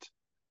that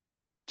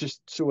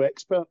just so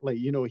expertly.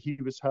 He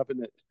was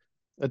having it.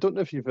 I don't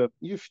know if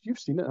you've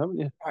seen it, haven't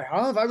you? I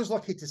have. I was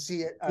lucky to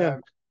see it Yeah.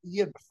 a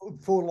year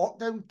before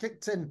lockdown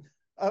kicked in.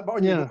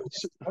 Yeah.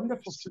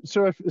 Wonderful.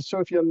 So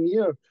if you're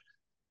near,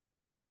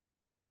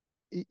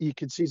 you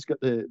can see he's got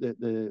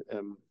the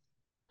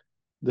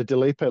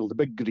delay pedal, the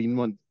big green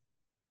one,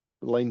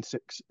 Line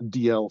 6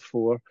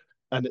 DL4,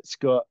 and it's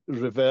got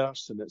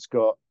reverse, and it's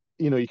got,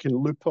 you can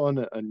loop on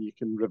it and you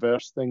can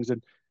reverse things.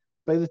 And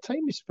by the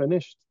time he's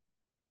finished,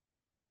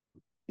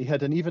 he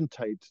had an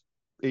Eventide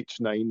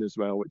H9 as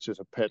well, which is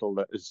a pedal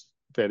that is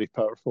very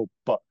powerful.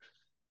 But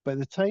by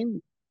the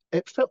time,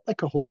 it felt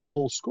like a whole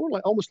score,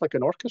 like almost like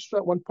an orchestra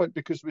at one point,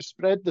 because we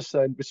spread the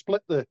sound,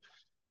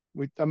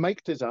 I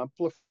mic'd his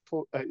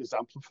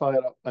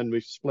amplifier up, and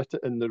we split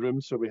it in the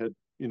room, so we had,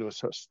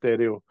 sort of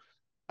stereo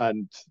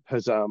and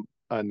his amp,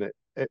 and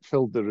it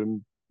filled the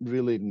room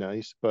really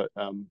nice. But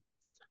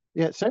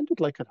yeah, it sounded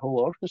like a whole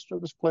orchestra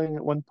was playing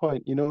at one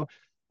point,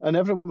 and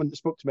everyone that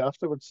spoke to me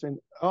afterwards saying,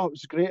 "Oh, it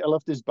was great. I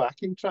loved his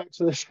backing tracks."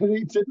 So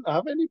he didn't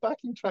have any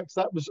backing tracks.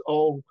 That was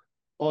all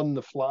on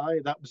the fly.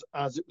 That was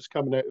as it was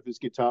coming out of his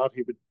guitar.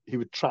 He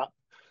would trap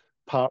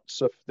parts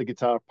of the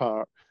guitar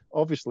part.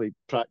 Obviously,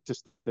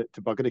 practiced it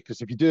to buggery,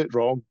 because if you do it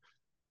wrong,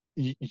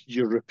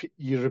 you repeat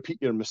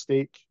your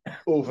mistake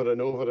over and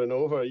over and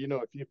over.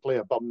 If you play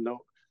a bum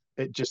note,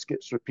 it just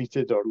gets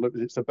repeated. Or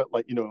it's a bit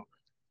like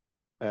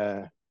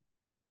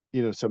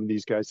some of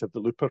these guys have the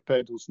looper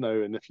pedals now,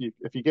 and if you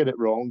get it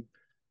wrong,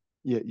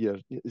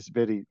 it's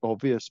very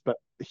obvious. But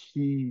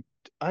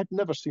I'd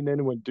never seen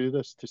anyone do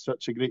this to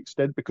such a great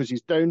extent, because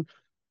he's down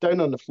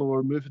on the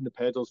floor, moving the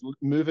pedals,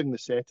 moving the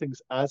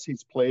settings as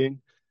he's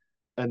playing.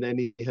 And then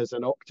he has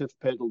an octave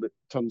pedal that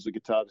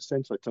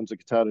essentially turns the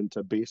guitar into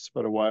a bass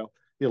for a while.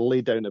 He'll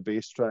lay down a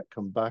bass track,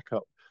 come back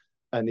up,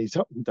 and he's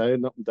up and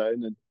down.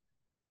 And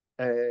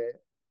it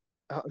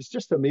was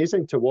just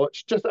amazing to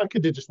watch. I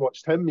could have just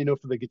watched him,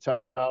 for the guitar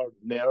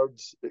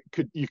nerds.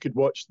 You could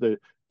watch the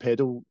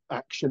pedal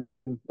action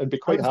and be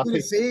quite happy. I was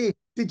going to say,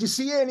 did you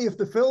see any of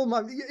the film?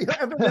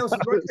 Everyone else is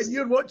watching, and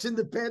you're watching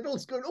the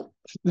pedals going, oh.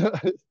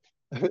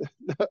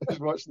 I was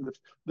watching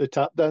the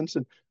tap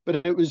dancing, but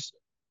it was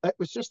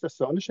just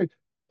astonishing.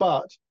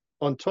 But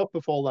on top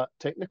of all that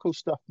technical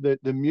stuff, the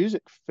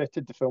music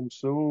fitted the film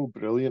so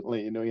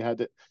brilliantly. He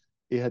had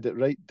it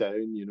right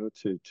down,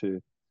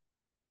 to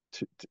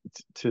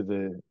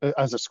the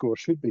as a score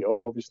should be,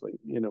 obviously,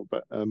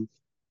 But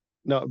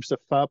no, it was a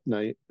fab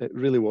night. It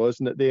really was.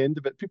 And at the end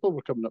of it, people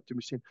were coming up to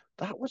me saying,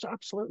 "That was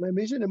absolutely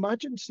amazing.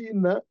 Imagine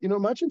seeing that.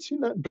 Imagine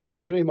seeing that in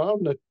Braemar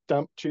on a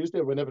damp Tuesday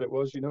or whenever it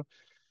was,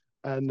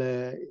 And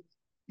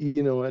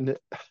and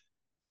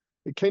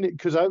it kind of,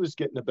 because I was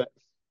getting a bit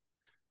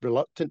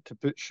reluctant to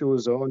put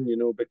shows on,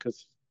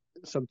 because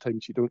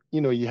sometimes you don't,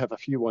 you have a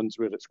few ones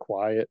where it's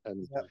quiet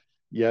and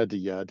yada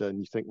yada, and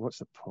you think, what's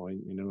the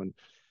point,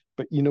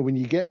 But when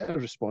you get a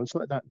response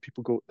like that, and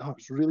people go, "Oh,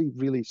 it's really,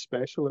 really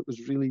special. It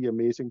was really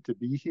amazing to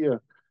be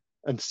here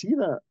and see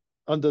that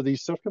under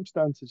these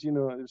circumstances."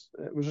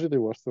 It was really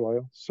worth the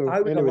while. So I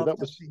would anyway, have loved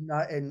to have seen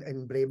that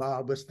in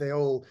Braemar, with the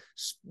whole,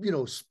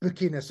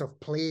 spookiness of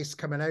place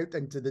coming out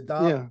into the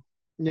dark.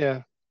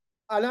 Yeah.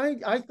 And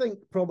I think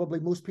probably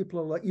most people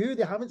are like you.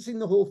 They haven't seen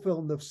the whole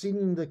film. They've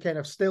seen the kind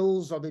of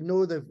stills, or they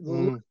know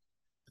the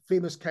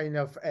famous kind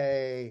of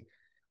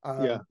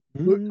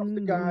look of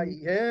the guy.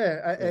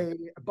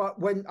 But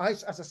when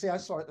as I say, I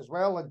saw it as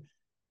well, and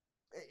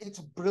it's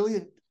a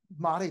brilliant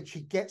marriage.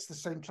 He gets the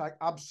soundtrack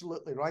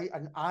absolutely right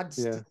and adds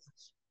to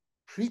this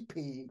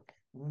creepy,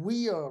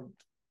 weird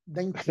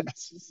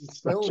 90s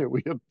film. Such a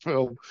weird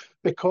film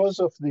because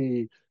of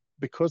the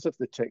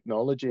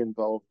technology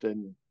involved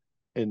in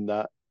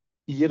that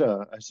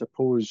era. I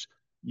suppose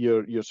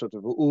you're sort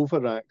of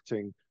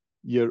overacting,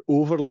 you're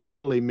overly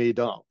made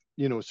up,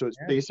 so it's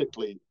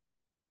basically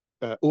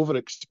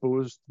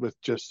overexposed with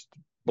just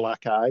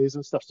black eyes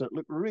and stuff, so it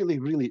looked really,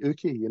 really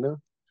ooky,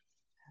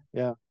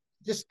 Yeah.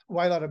 Just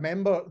while I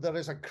remember, there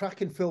is a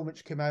cracking film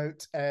which came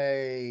out,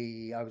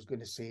 I was going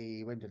to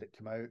say, when did it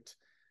come out?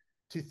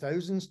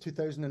 2000s,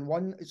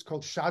 2001. It's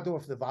called Shadow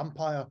of the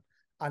Vampire,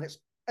 and it's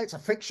a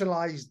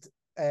fictionalized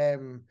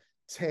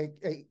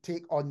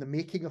take on the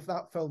making of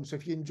that film. So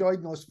if you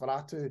enjoyed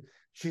Nosferatu, you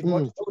should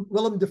watch.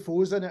 Willem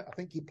Dafoe's in it. I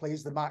think he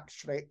plays the Max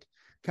Schreck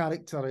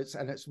character.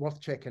 It's worth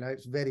checking out.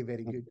 It's very,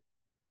 very good.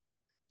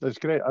 That's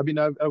great. I mean,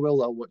 I'll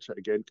watch it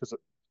again because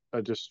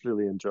I just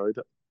really enjoyed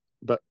it.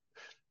 But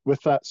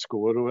with that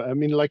score, I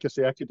mean, like I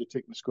say, I could have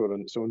taken the score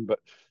on its own, but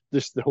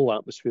just the whole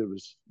atmosphere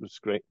was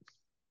great.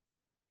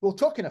 Well,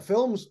 talking of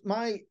films,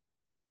 my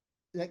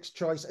next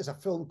choice is a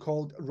film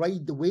called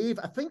Ride the Wave.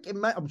 I think it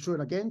might, I'm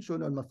showing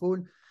on my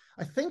phone.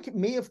 I think it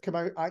may have come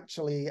out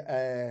actually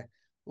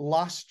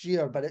last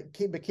year, but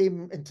it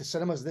became into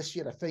cinemas this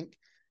year, I think.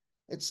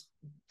 It's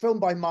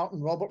filmed by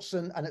Martin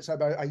Robertson, and it's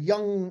about a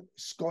young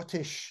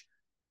Scottish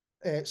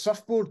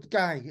surfboard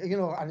guy,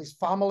 and his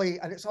family.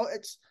 And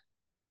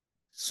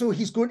so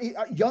he's going to,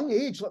 at a young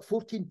age, like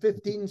 14,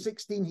 15,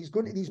 16, he's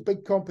going to these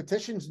big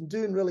competitions and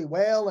doing really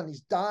well. And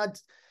his dad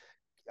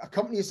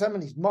accompanies him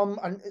and his mum.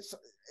 And it's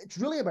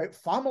really about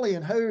family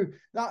and how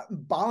that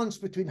balance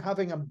between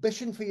having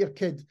ambition for your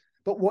kid,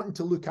 but wanting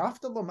to look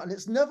after them. And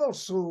it's never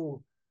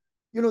so,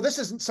 this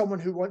isn't someone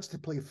who wants to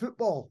play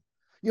football.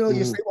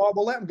 You say, well,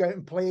 we'll let him go out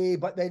and play,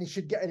 but then he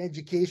should get an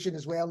education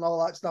as well and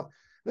all that stuff.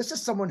 This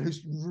is someone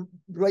who's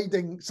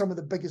riding some of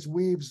the biggest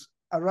waves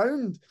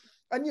around.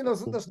 And,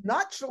 there's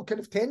natural kind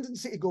of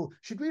tendency to go,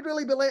 should we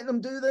really be letting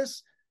them do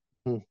this?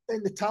 And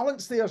the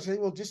talent's there. So,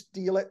 well,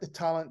 do you let the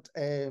talent,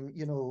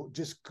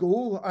 just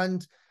go?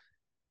 And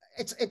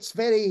it's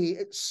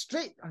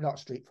not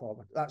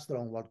straightforward. That's the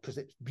wrong word, because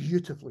it's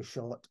beautifully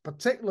shot.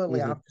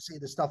 Particularly, I have to say,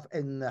 the stuff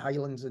in the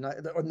Highlands and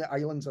on the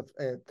islands of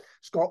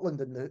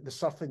Scotland, and the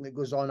surfing that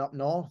goes on up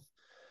north.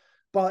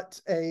 But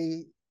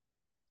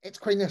it's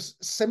kind of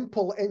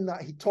simple in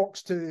that he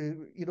talks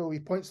to, he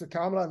points the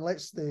camera and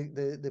lets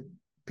the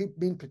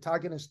main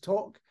protagonist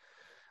talk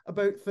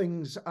about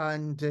things.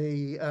 And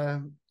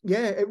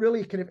it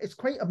really it's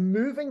quite a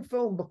moving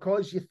film,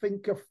 because you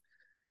think of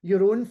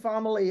your own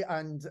family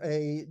and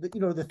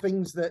the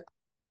things that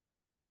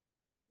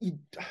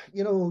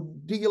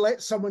do you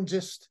let someone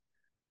just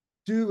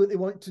do what they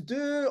want to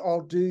do,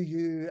 or do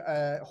you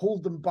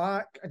hold them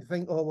back and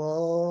think, oh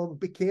well,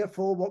 be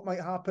careful, what might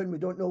happen, we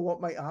don't know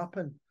what might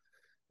happen.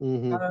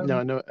 No,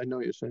 I know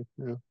what you're saying.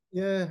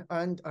 Yeah,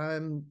 and I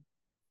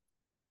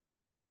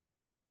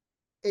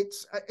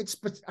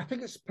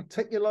think it's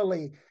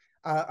particularly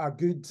a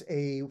good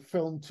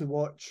film to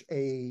watch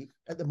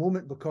at the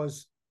moment,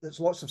 because there's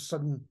lots of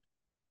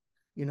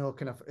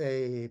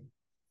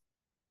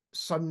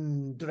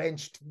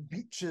sun-drenched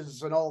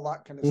beaches and all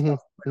that kind of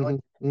stuff.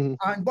 And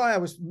while I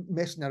was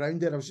messing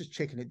around there, I was just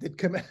checking. It did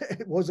come.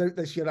 It was out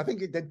this year. I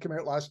think it did come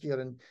out last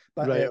year.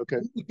 But okay.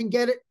 You can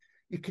get it.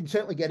 You can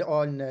certainly get it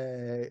on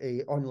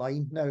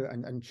online now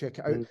and check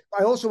it out.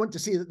 I also want to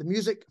say that the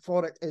music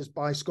for it is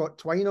by Scott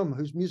Twynham,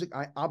 whose music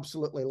I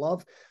absolutely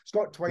love.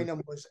 Scott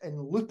Twynham was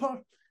in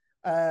Looper,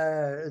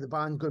 the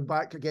band going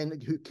back again,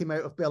 who came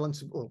out of Belle and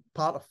Sebastian,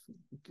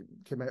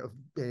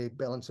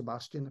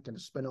 a kind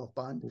of spin-off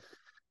band.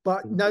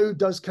 But now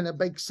does kind of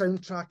big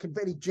soundtrack and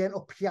very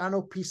gentle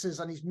piano pieces,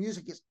 and his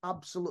music is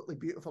absolutely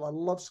beautiful. I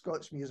love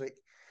Scott's music,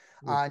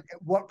 and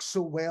it works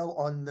so well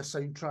on the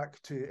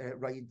soundtrack to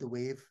Ride the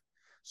Wave.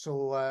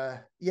 So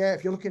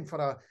if you're looking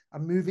for a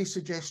movie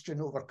suggestion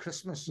over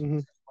Christmas,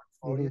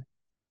 for you.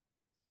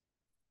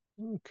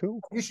 Oh, cool.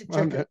 You should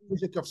check out the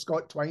music of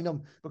Scott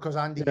Twynham, because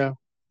Andy.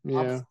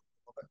 Yeah.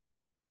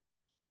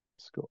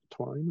 Scott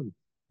Twynham.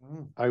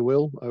 I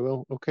will.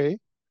 Okay.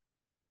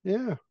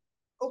 Yeah.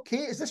 Okay,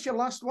 is this your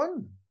last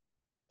one?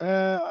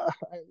 Yeah,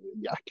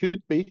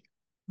 could be.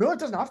 No, it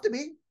doesn't have to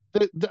be.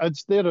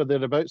 It's there or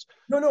thereabouts.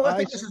 No, I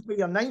think this is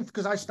your 9th,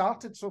 because I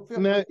started. So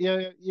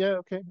yeah,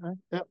 okay.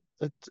 Yeah,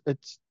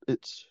 it's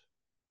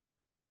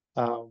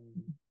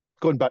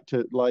going back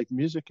to live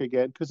music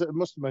again, because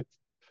most of my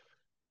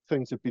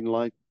things have been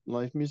live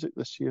music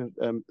this year.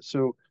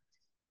 So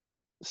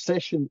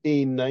Session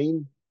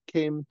A9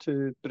 came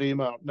to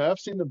Braemar. Now, I've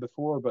seen them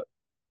before, but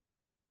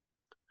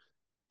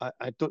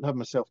I don't have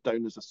myself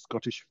down as a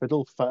Scottish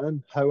fiddle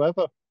fan.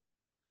 However,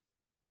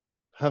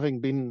 having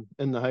been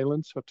in the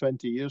Highlands for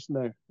 20 years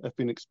now, I've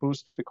been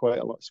exposed to quite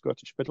a lot of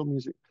Scottish fiddle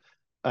music.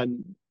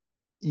 And,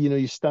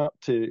 you start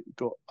to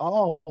go,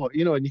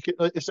 and you can,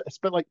 it's a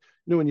bit like,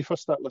 when you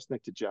first start listening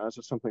to jazz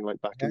or something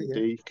like back in the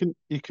day,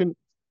 you couldn't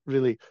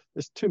really,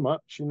 it's too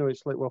much,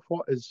 it's like, well,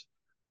 what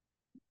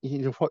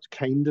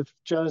kind of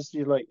jazz do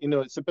you like?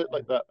 It's a bit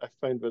like that, I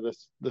find, with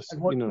this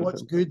and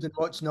what's good and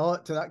what's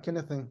not, to that kind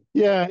of thing.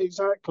 Yeah,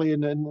 exactly.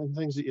 And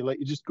things that you like,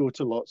 you just go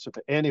to lots of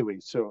it anyway.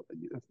 So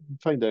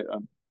find out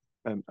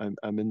I'm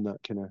in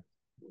that kind of,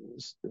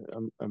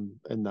 I'm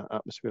in that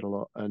atmosphere a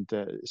lot. And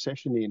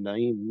Session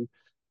A9,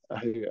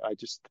 I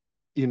just,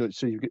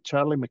 so you've got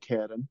Charlie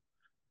McCarran,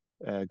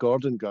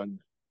 Gordon Gunn,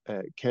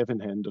 Kevin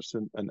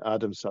Henderson, and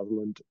Adam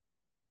Sutherland,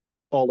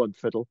 all on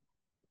fiddle.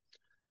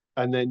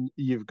 And then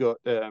you've got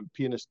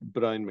pianist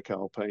Brian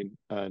McAlpine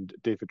and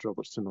David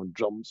Robertson on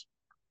drums.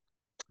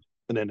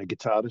 And then a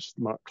guitarist,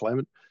 Mark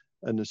Clement.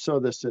 And I saw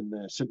this in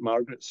St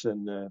Margaret's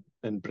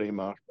in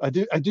Braemar. I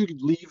do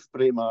leave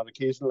Braemar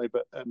occasionally,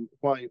 but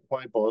why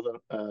bother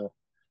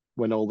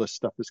when all this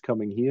stuff is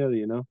coming here,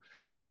 you know?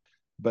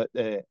 But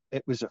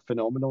it was a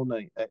phenomenal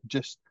night.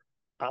 Just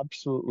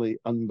absolutely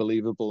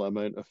unbelievable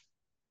amount of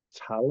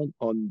talent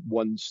on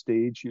one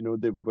stage. You know,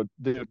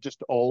 they're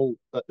just all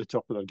at the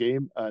top of their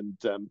game, and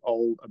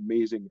all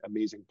amazing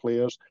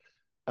players.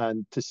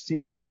 And to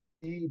see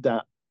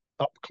that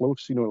up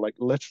close, you know, like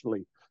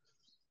literally,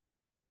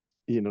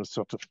 you know,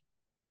 sort of,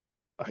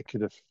 I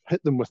could have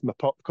hit them with my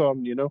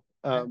popcorn. You know,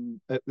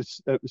 it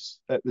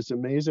was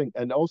amazing,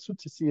 and also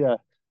to see a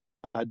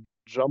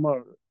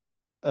drummer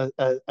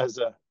as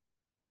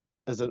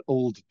an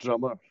old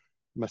drummer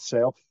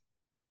myself,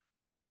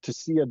 to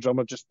see a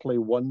drummer just play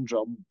one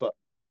drum, but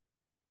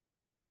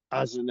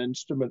as an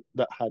instrument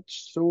that had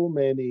so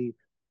many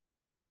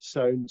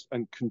sounds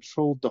and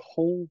controlled the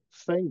whole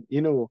thing.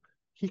 You know,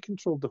 he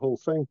controlled the whole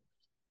thing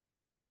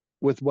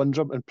with one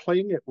drum, and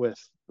playing it with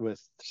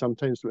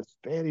sometimes with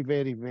very,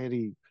 very,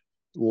 very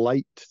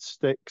light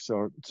sticks,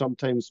 or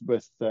sometimes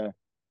with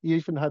he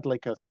even had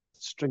like a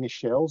string of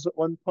shells at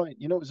one point.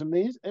 You know, it was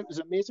amazing. It was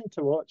amazing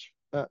to watch.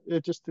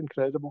 It's just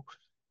incredible.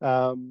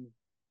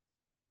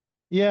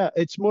 Yeah,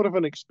 it's more of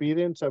an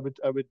experience. I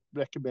would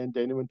recommend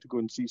anyone to go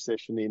and see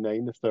Session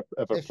A9 if they're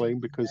ever Session playing,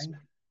 because A9.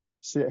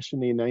 Session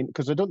A9,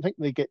 because I don't think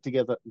they get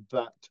together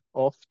that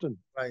often.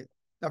 Right.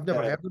 I've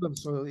never heard of them,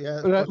 so yeah.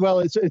 Right, well,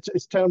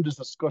 it's termed as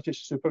a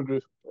Scottish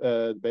supergroup,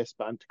 the best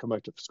band to come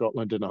out of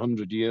Scotland in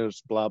 100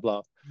 years, blah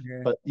blah.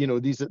 Yeah. But you know,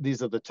 these are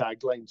the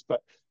taglines.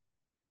 But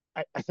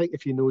I think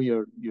if you know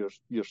your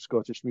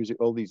Scottish music,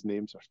 all these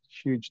names are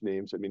huge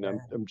names. I mean, Yeah.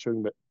 I'm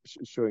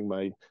showing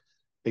my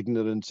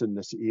ignorance in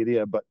this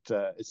area, but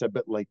it's a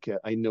bit like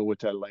I know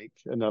what I like,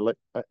 and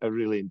I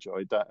really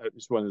enjoyed that. It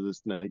was one of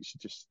those nights you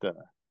just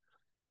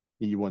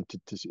you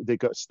wanted to see. They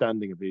got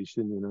standing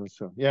ovation, you know.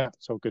 So yeah,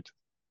 it's all good.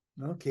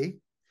 Okay.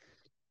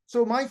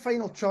 So my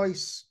final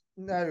choice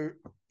now,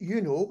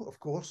 you know, of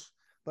course,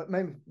 but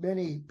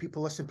many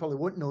people listening probably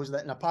won't know, is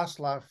that in a past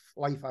life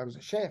I was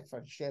a chef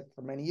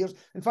for many years.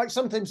 In fact,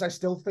 sometimes I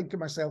still think of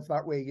myself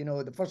that way. You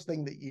know, the first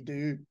thing that you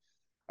do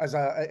as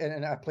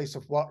in a place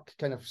of work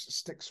kind of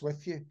sticks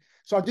with you.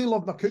 So I do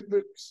love my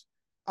cookbooks.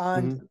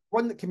 And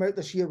one that came out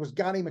this year was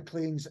Gary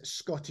McLean's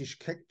Scottish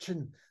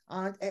Kitchen.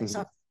 And it's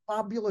a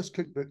fabulous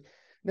cookbook.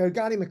 Now,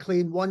 Gary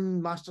McLean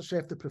won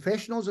MasterChef The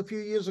Professionals a few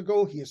years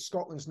ago. He is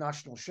Scotland's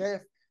national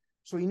chef,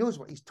 so he knows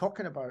what he's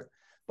talking about.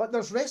 But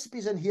there's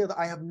recipes in here that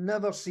I have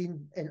never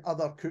seen in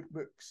other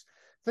cookbooks.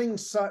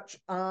 Things such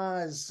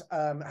as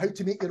how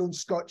to make your own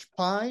Scotch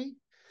pie,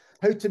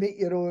 how to make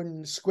your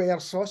own square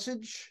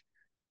sausage,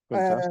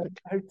 how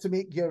to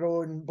make your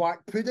own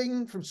black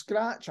pudding from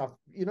scratch,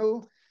 you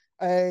know,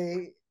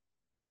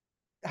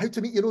 how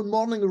to make your own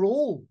morning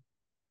roll,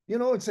 you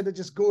know, instead of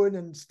just going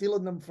and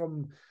stealing them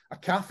from a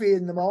cafe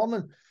in the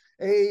morning.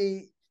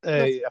 A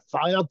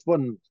fired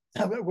one.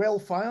 A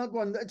well-fired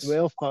one.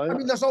 Well-fired. I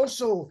mean, there's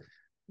also,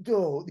 you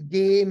know,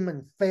 game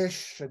and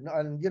fish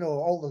and you know,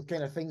 all the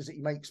kind of things that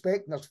you might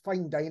expect. And there's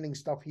fine dining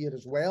stuff here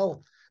as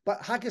well.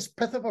 But haggis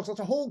pithivers,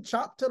 there's a whole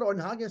chapter on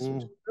haggis,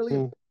 which is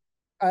brilliant.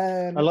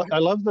 I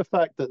love the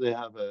fact that they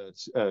have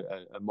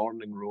a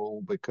morning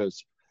roll,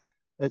 because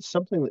it's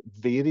something that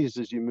varies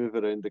as you move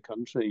around the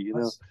country, you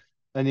know,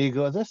 and you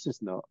go, this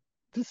is not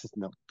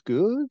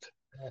good.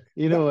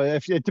 You know,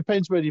 if it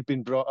depends where you've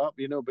been brought up,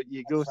 you know, but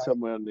you go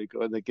somewhere and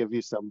they give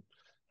you some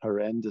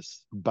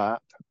horrendous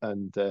bap,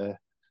 and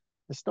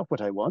it's not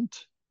what I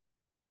want.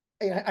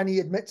 And he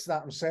admits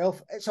that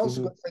himself. It's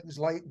also got things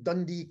like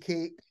Dundee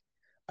cake,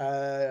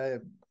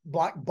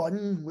 black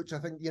bun, which I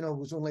think, you know,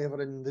 was only ever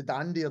in the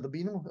Dandy or the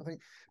Beano, I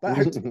think. But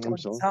how to make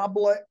a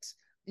tablet,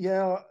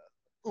 yeah,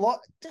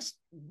 just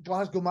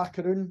Glasgow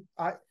macaroon.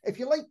 If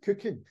you like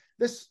cooking,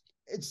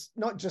 it's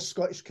not just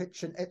Scottish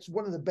Kitchen, it's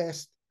one of the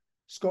best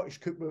Scottish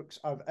cookbooks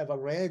I've ever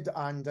read.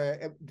 And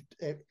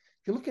if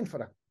you're looking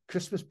for a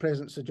Christmas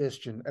present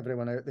suggestion,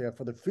 everyone out there,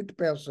 for the food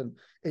person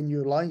in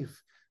your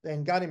life,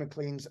 then Gary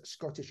McLean's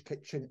Scottish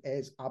Kitchen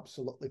is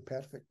absolutely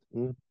perfect.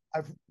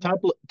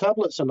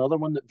 Tablet's another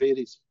one that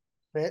varies.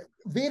 It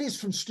varies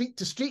from street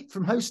to street,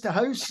 from house to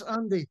house,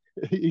 Andy.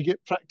 You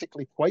get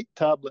practically white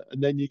tablet,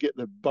 and then you get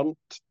the burnt,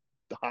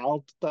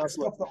 hard tablet.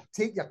 Stuff that'll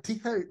take your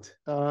teeth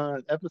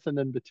out. Everything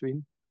in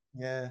between.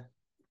 Yeah.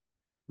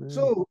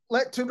 So,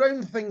 to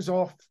round things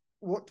off,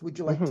 what would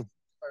you like to talk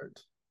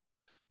about?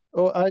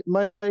 Oh,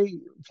 my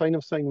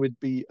final thing would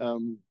be, now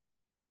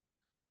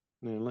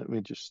let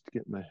me just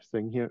get my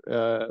thing here.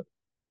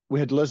 We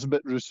had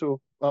Elizabeth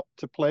Russo up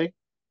to play,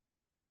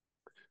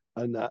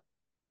 and that,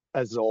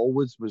 as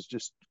always, was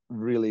just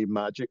really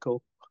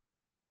magical.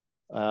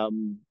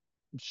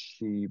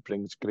 She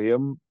brings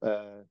Graham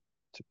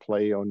to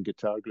play on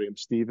guitar, Graham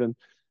Stephen,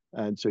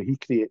 and so he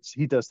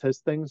does his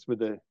things with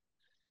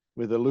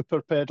the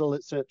looper pedal,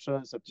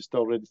 etc., as I've just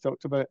already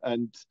talked about.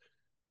 And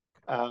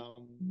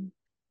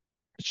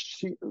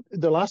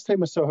the last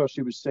time I saw her,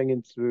 she was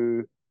singing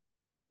through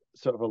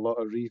sort of a lot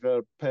of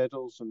reverb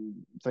pedals and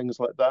things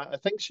like that. I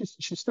think she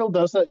still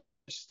does it,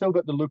 she's still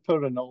got the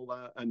looper and all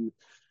that, and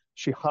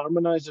she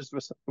harmonizes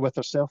with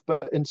herself,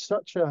 but in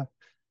such a,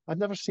 I've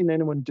never seen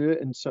anyone do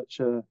it in such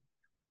a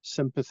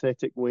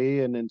sympathetic way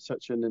and in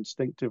such an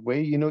instinctive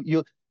way. You know,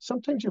 you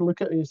sometimes you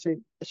look at it and you say,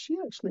 is she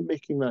actually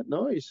making that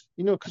noise?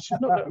 You know, because she's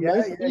not got her Yeah,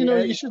 mouth, yeah, you know,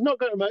 yeah, yeah. she's not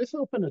got her mouth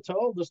open at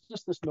all. There's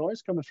just this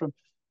noise coming from,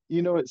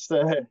 you know, it's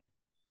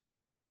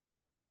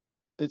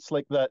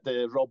like that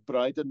Rob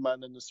Brydon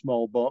Man in the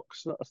Small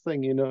Box sort of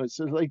thing. You know, it's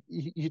like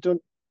you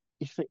don't,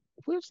 you think,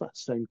 where's that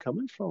sound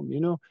coming from? You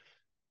know,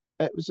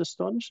 it was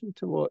astonishing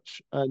to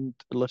watch and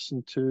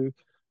listen to,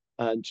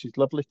 and she's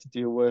lovely to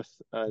deal with,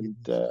 and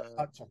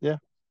Such a yeah,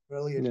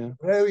 brilliant, yeah,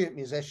 brilliant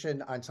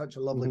musician and such a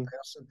lovely hmm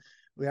person.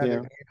 We had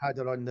yeah, had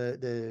her on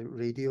the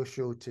radio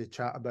show to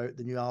chat about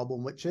the new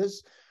album, which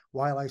is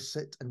While I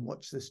Sit and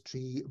Watch This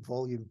Tree,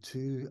 Volume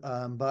 2.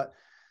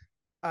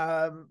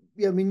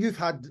 Yeah, I mean, you've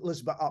had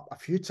Elizabeth up a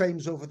few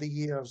times over the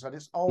years, and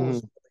it's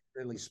always hmm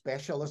really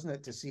special, isn't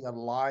it, to see her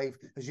live,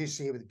 as you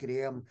say, with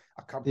Graham yeah.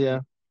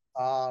 accompanying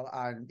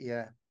and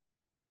yeah.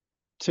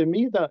 To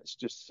me, that's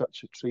just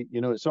such a treat.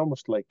 You know, it's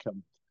almost like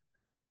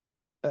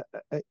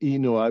you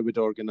know, I would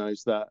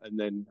organize that and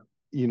then,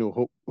 you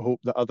know, hope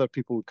that other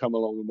people would come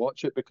along and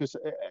watch it because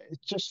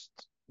it's just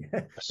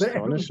Yeah. But if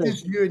it was astonishing.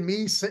 just you and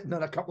me sitting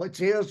on a couple of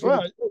chairs, you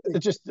Well, would it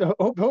just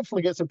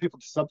hopefully get some people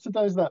to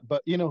subsidize that.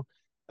 But you know,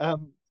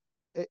 um,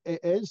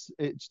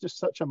 it's just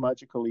such a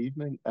magical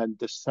evening, and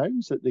the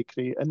sounds that they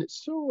create, and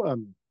it's so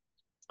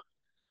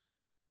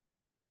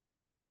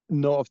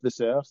not of this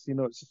earth. You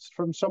know, it's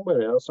from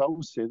somewhere else. I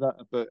always say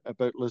that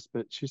about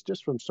Lisbeth. She's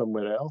just from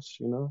somewhere else.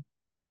 You know,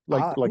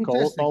 like all but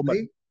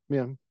interestingly,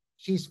 yeah.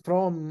 she's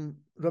from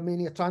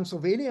Romania,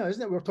 Transylvania,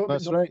 isn't it? We were talking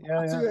That's about right.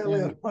 Yeah, Nosferatu yeah, yeah,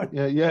 earlier on.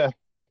 yeah, yeah,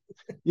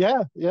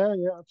 yeah, yeah,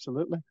 yeah.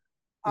 Absolutely.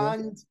 Yeah.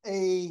 And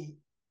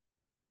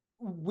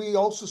we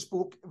also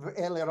spoke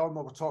earlier on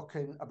when we were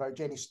talking about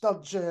Jenny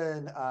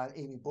Sturgeon and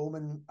Amy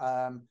Bowman,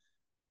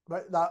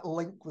 about that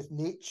link with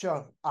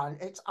nature.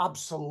 And it's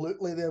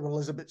absolutely there with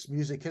Elizabeth's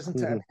music,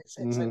 isn't it? I hmm mean, it's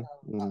in hmm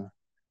our hmm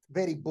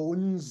very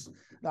bones,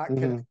 that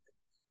kind of. hmm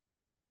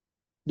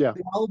Yeah.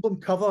 The album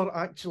cover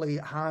actually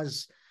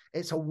has,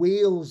 it's a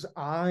whale's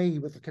eye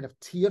with a kind of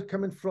tear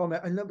coming from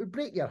it, and that would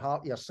break your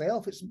heart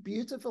yourself. It's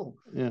beautiful.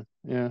 Yeah.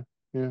 Yeah.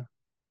 Yeah.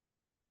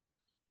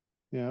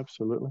 Yeah.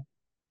 Absolutely.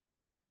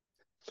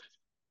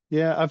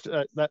 Yeah.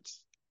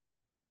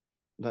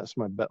 That's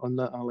my bit on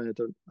that, Ali.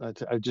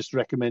 I just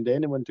recommend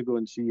anyone to go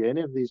and see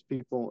any of these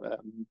people Yeah.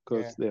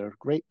 because they're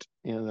great.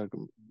 You know, they're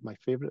my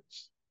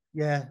favorites.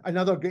 Yeah,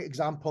 another great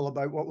example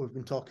about what we've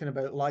been talking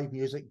about, live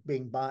music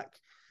being back.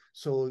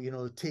 So,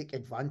 take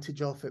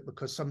advantage of it,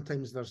 because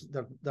sometimes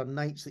there are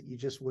nights that you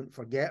just won't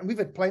forget. And we've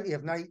had plenty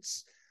of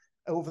nights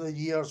over the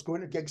years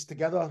going to gigs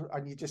together,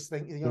 and you just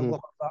think, hmm we'll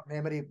have that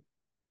memory,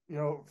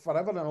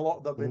 forever. And a lot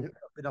of them hmm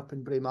have been up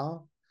in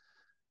Braemar.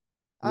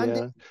 And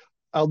Yeah.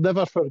 I'll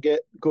never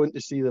forget going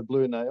to see the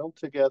Blue Nile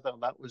together.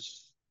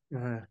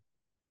 uh,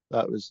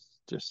 That was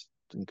just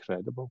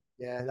incredible.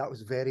 yeah, that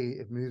was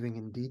very moving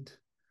indeed.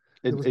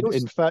 There In, was in, no,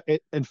 in fact,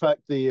 in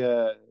fact,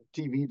 the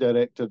TV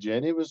director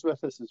Jenny was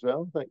with us as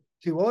well. I think.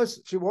 she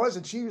was,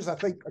 and she was, I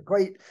think,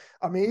 quite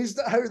amazed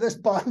at how this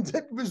band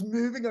was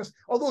moving us.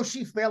 Although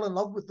she fell in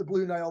love with the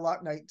Blue Nile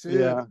that night too,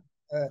 Yeah,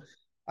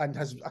 and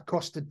has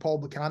accosted Paul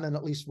Buchanan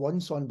at least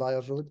once on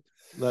Byers Road.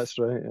 that's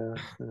right.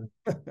 Yeah,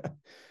 yeah.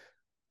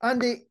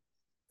 Andy,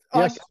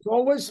 Yes, as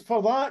always,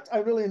 for that, I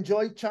really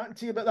enjoyed chatting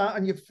to you about that,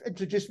 and you've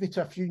introduced me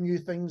to a few new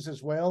things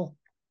as well.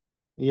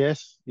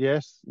 yes,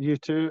 yes. You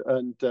too.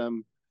 And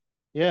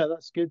yeah,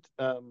 that's good.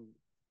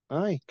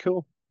 Aye,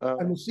 cool.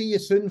 And we'll see you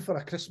soon for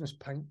a Christmas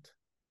pint.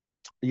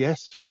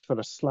 Yes, for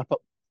a slap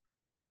up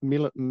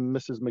meal at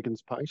Mrs.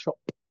 Miggins' pie shop.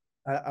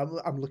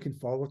 I'm looking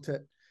forward to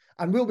it.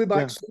 And we'll be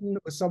back Yeah. soon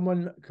with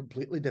someone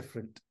completely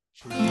different.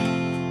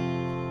 Cheers.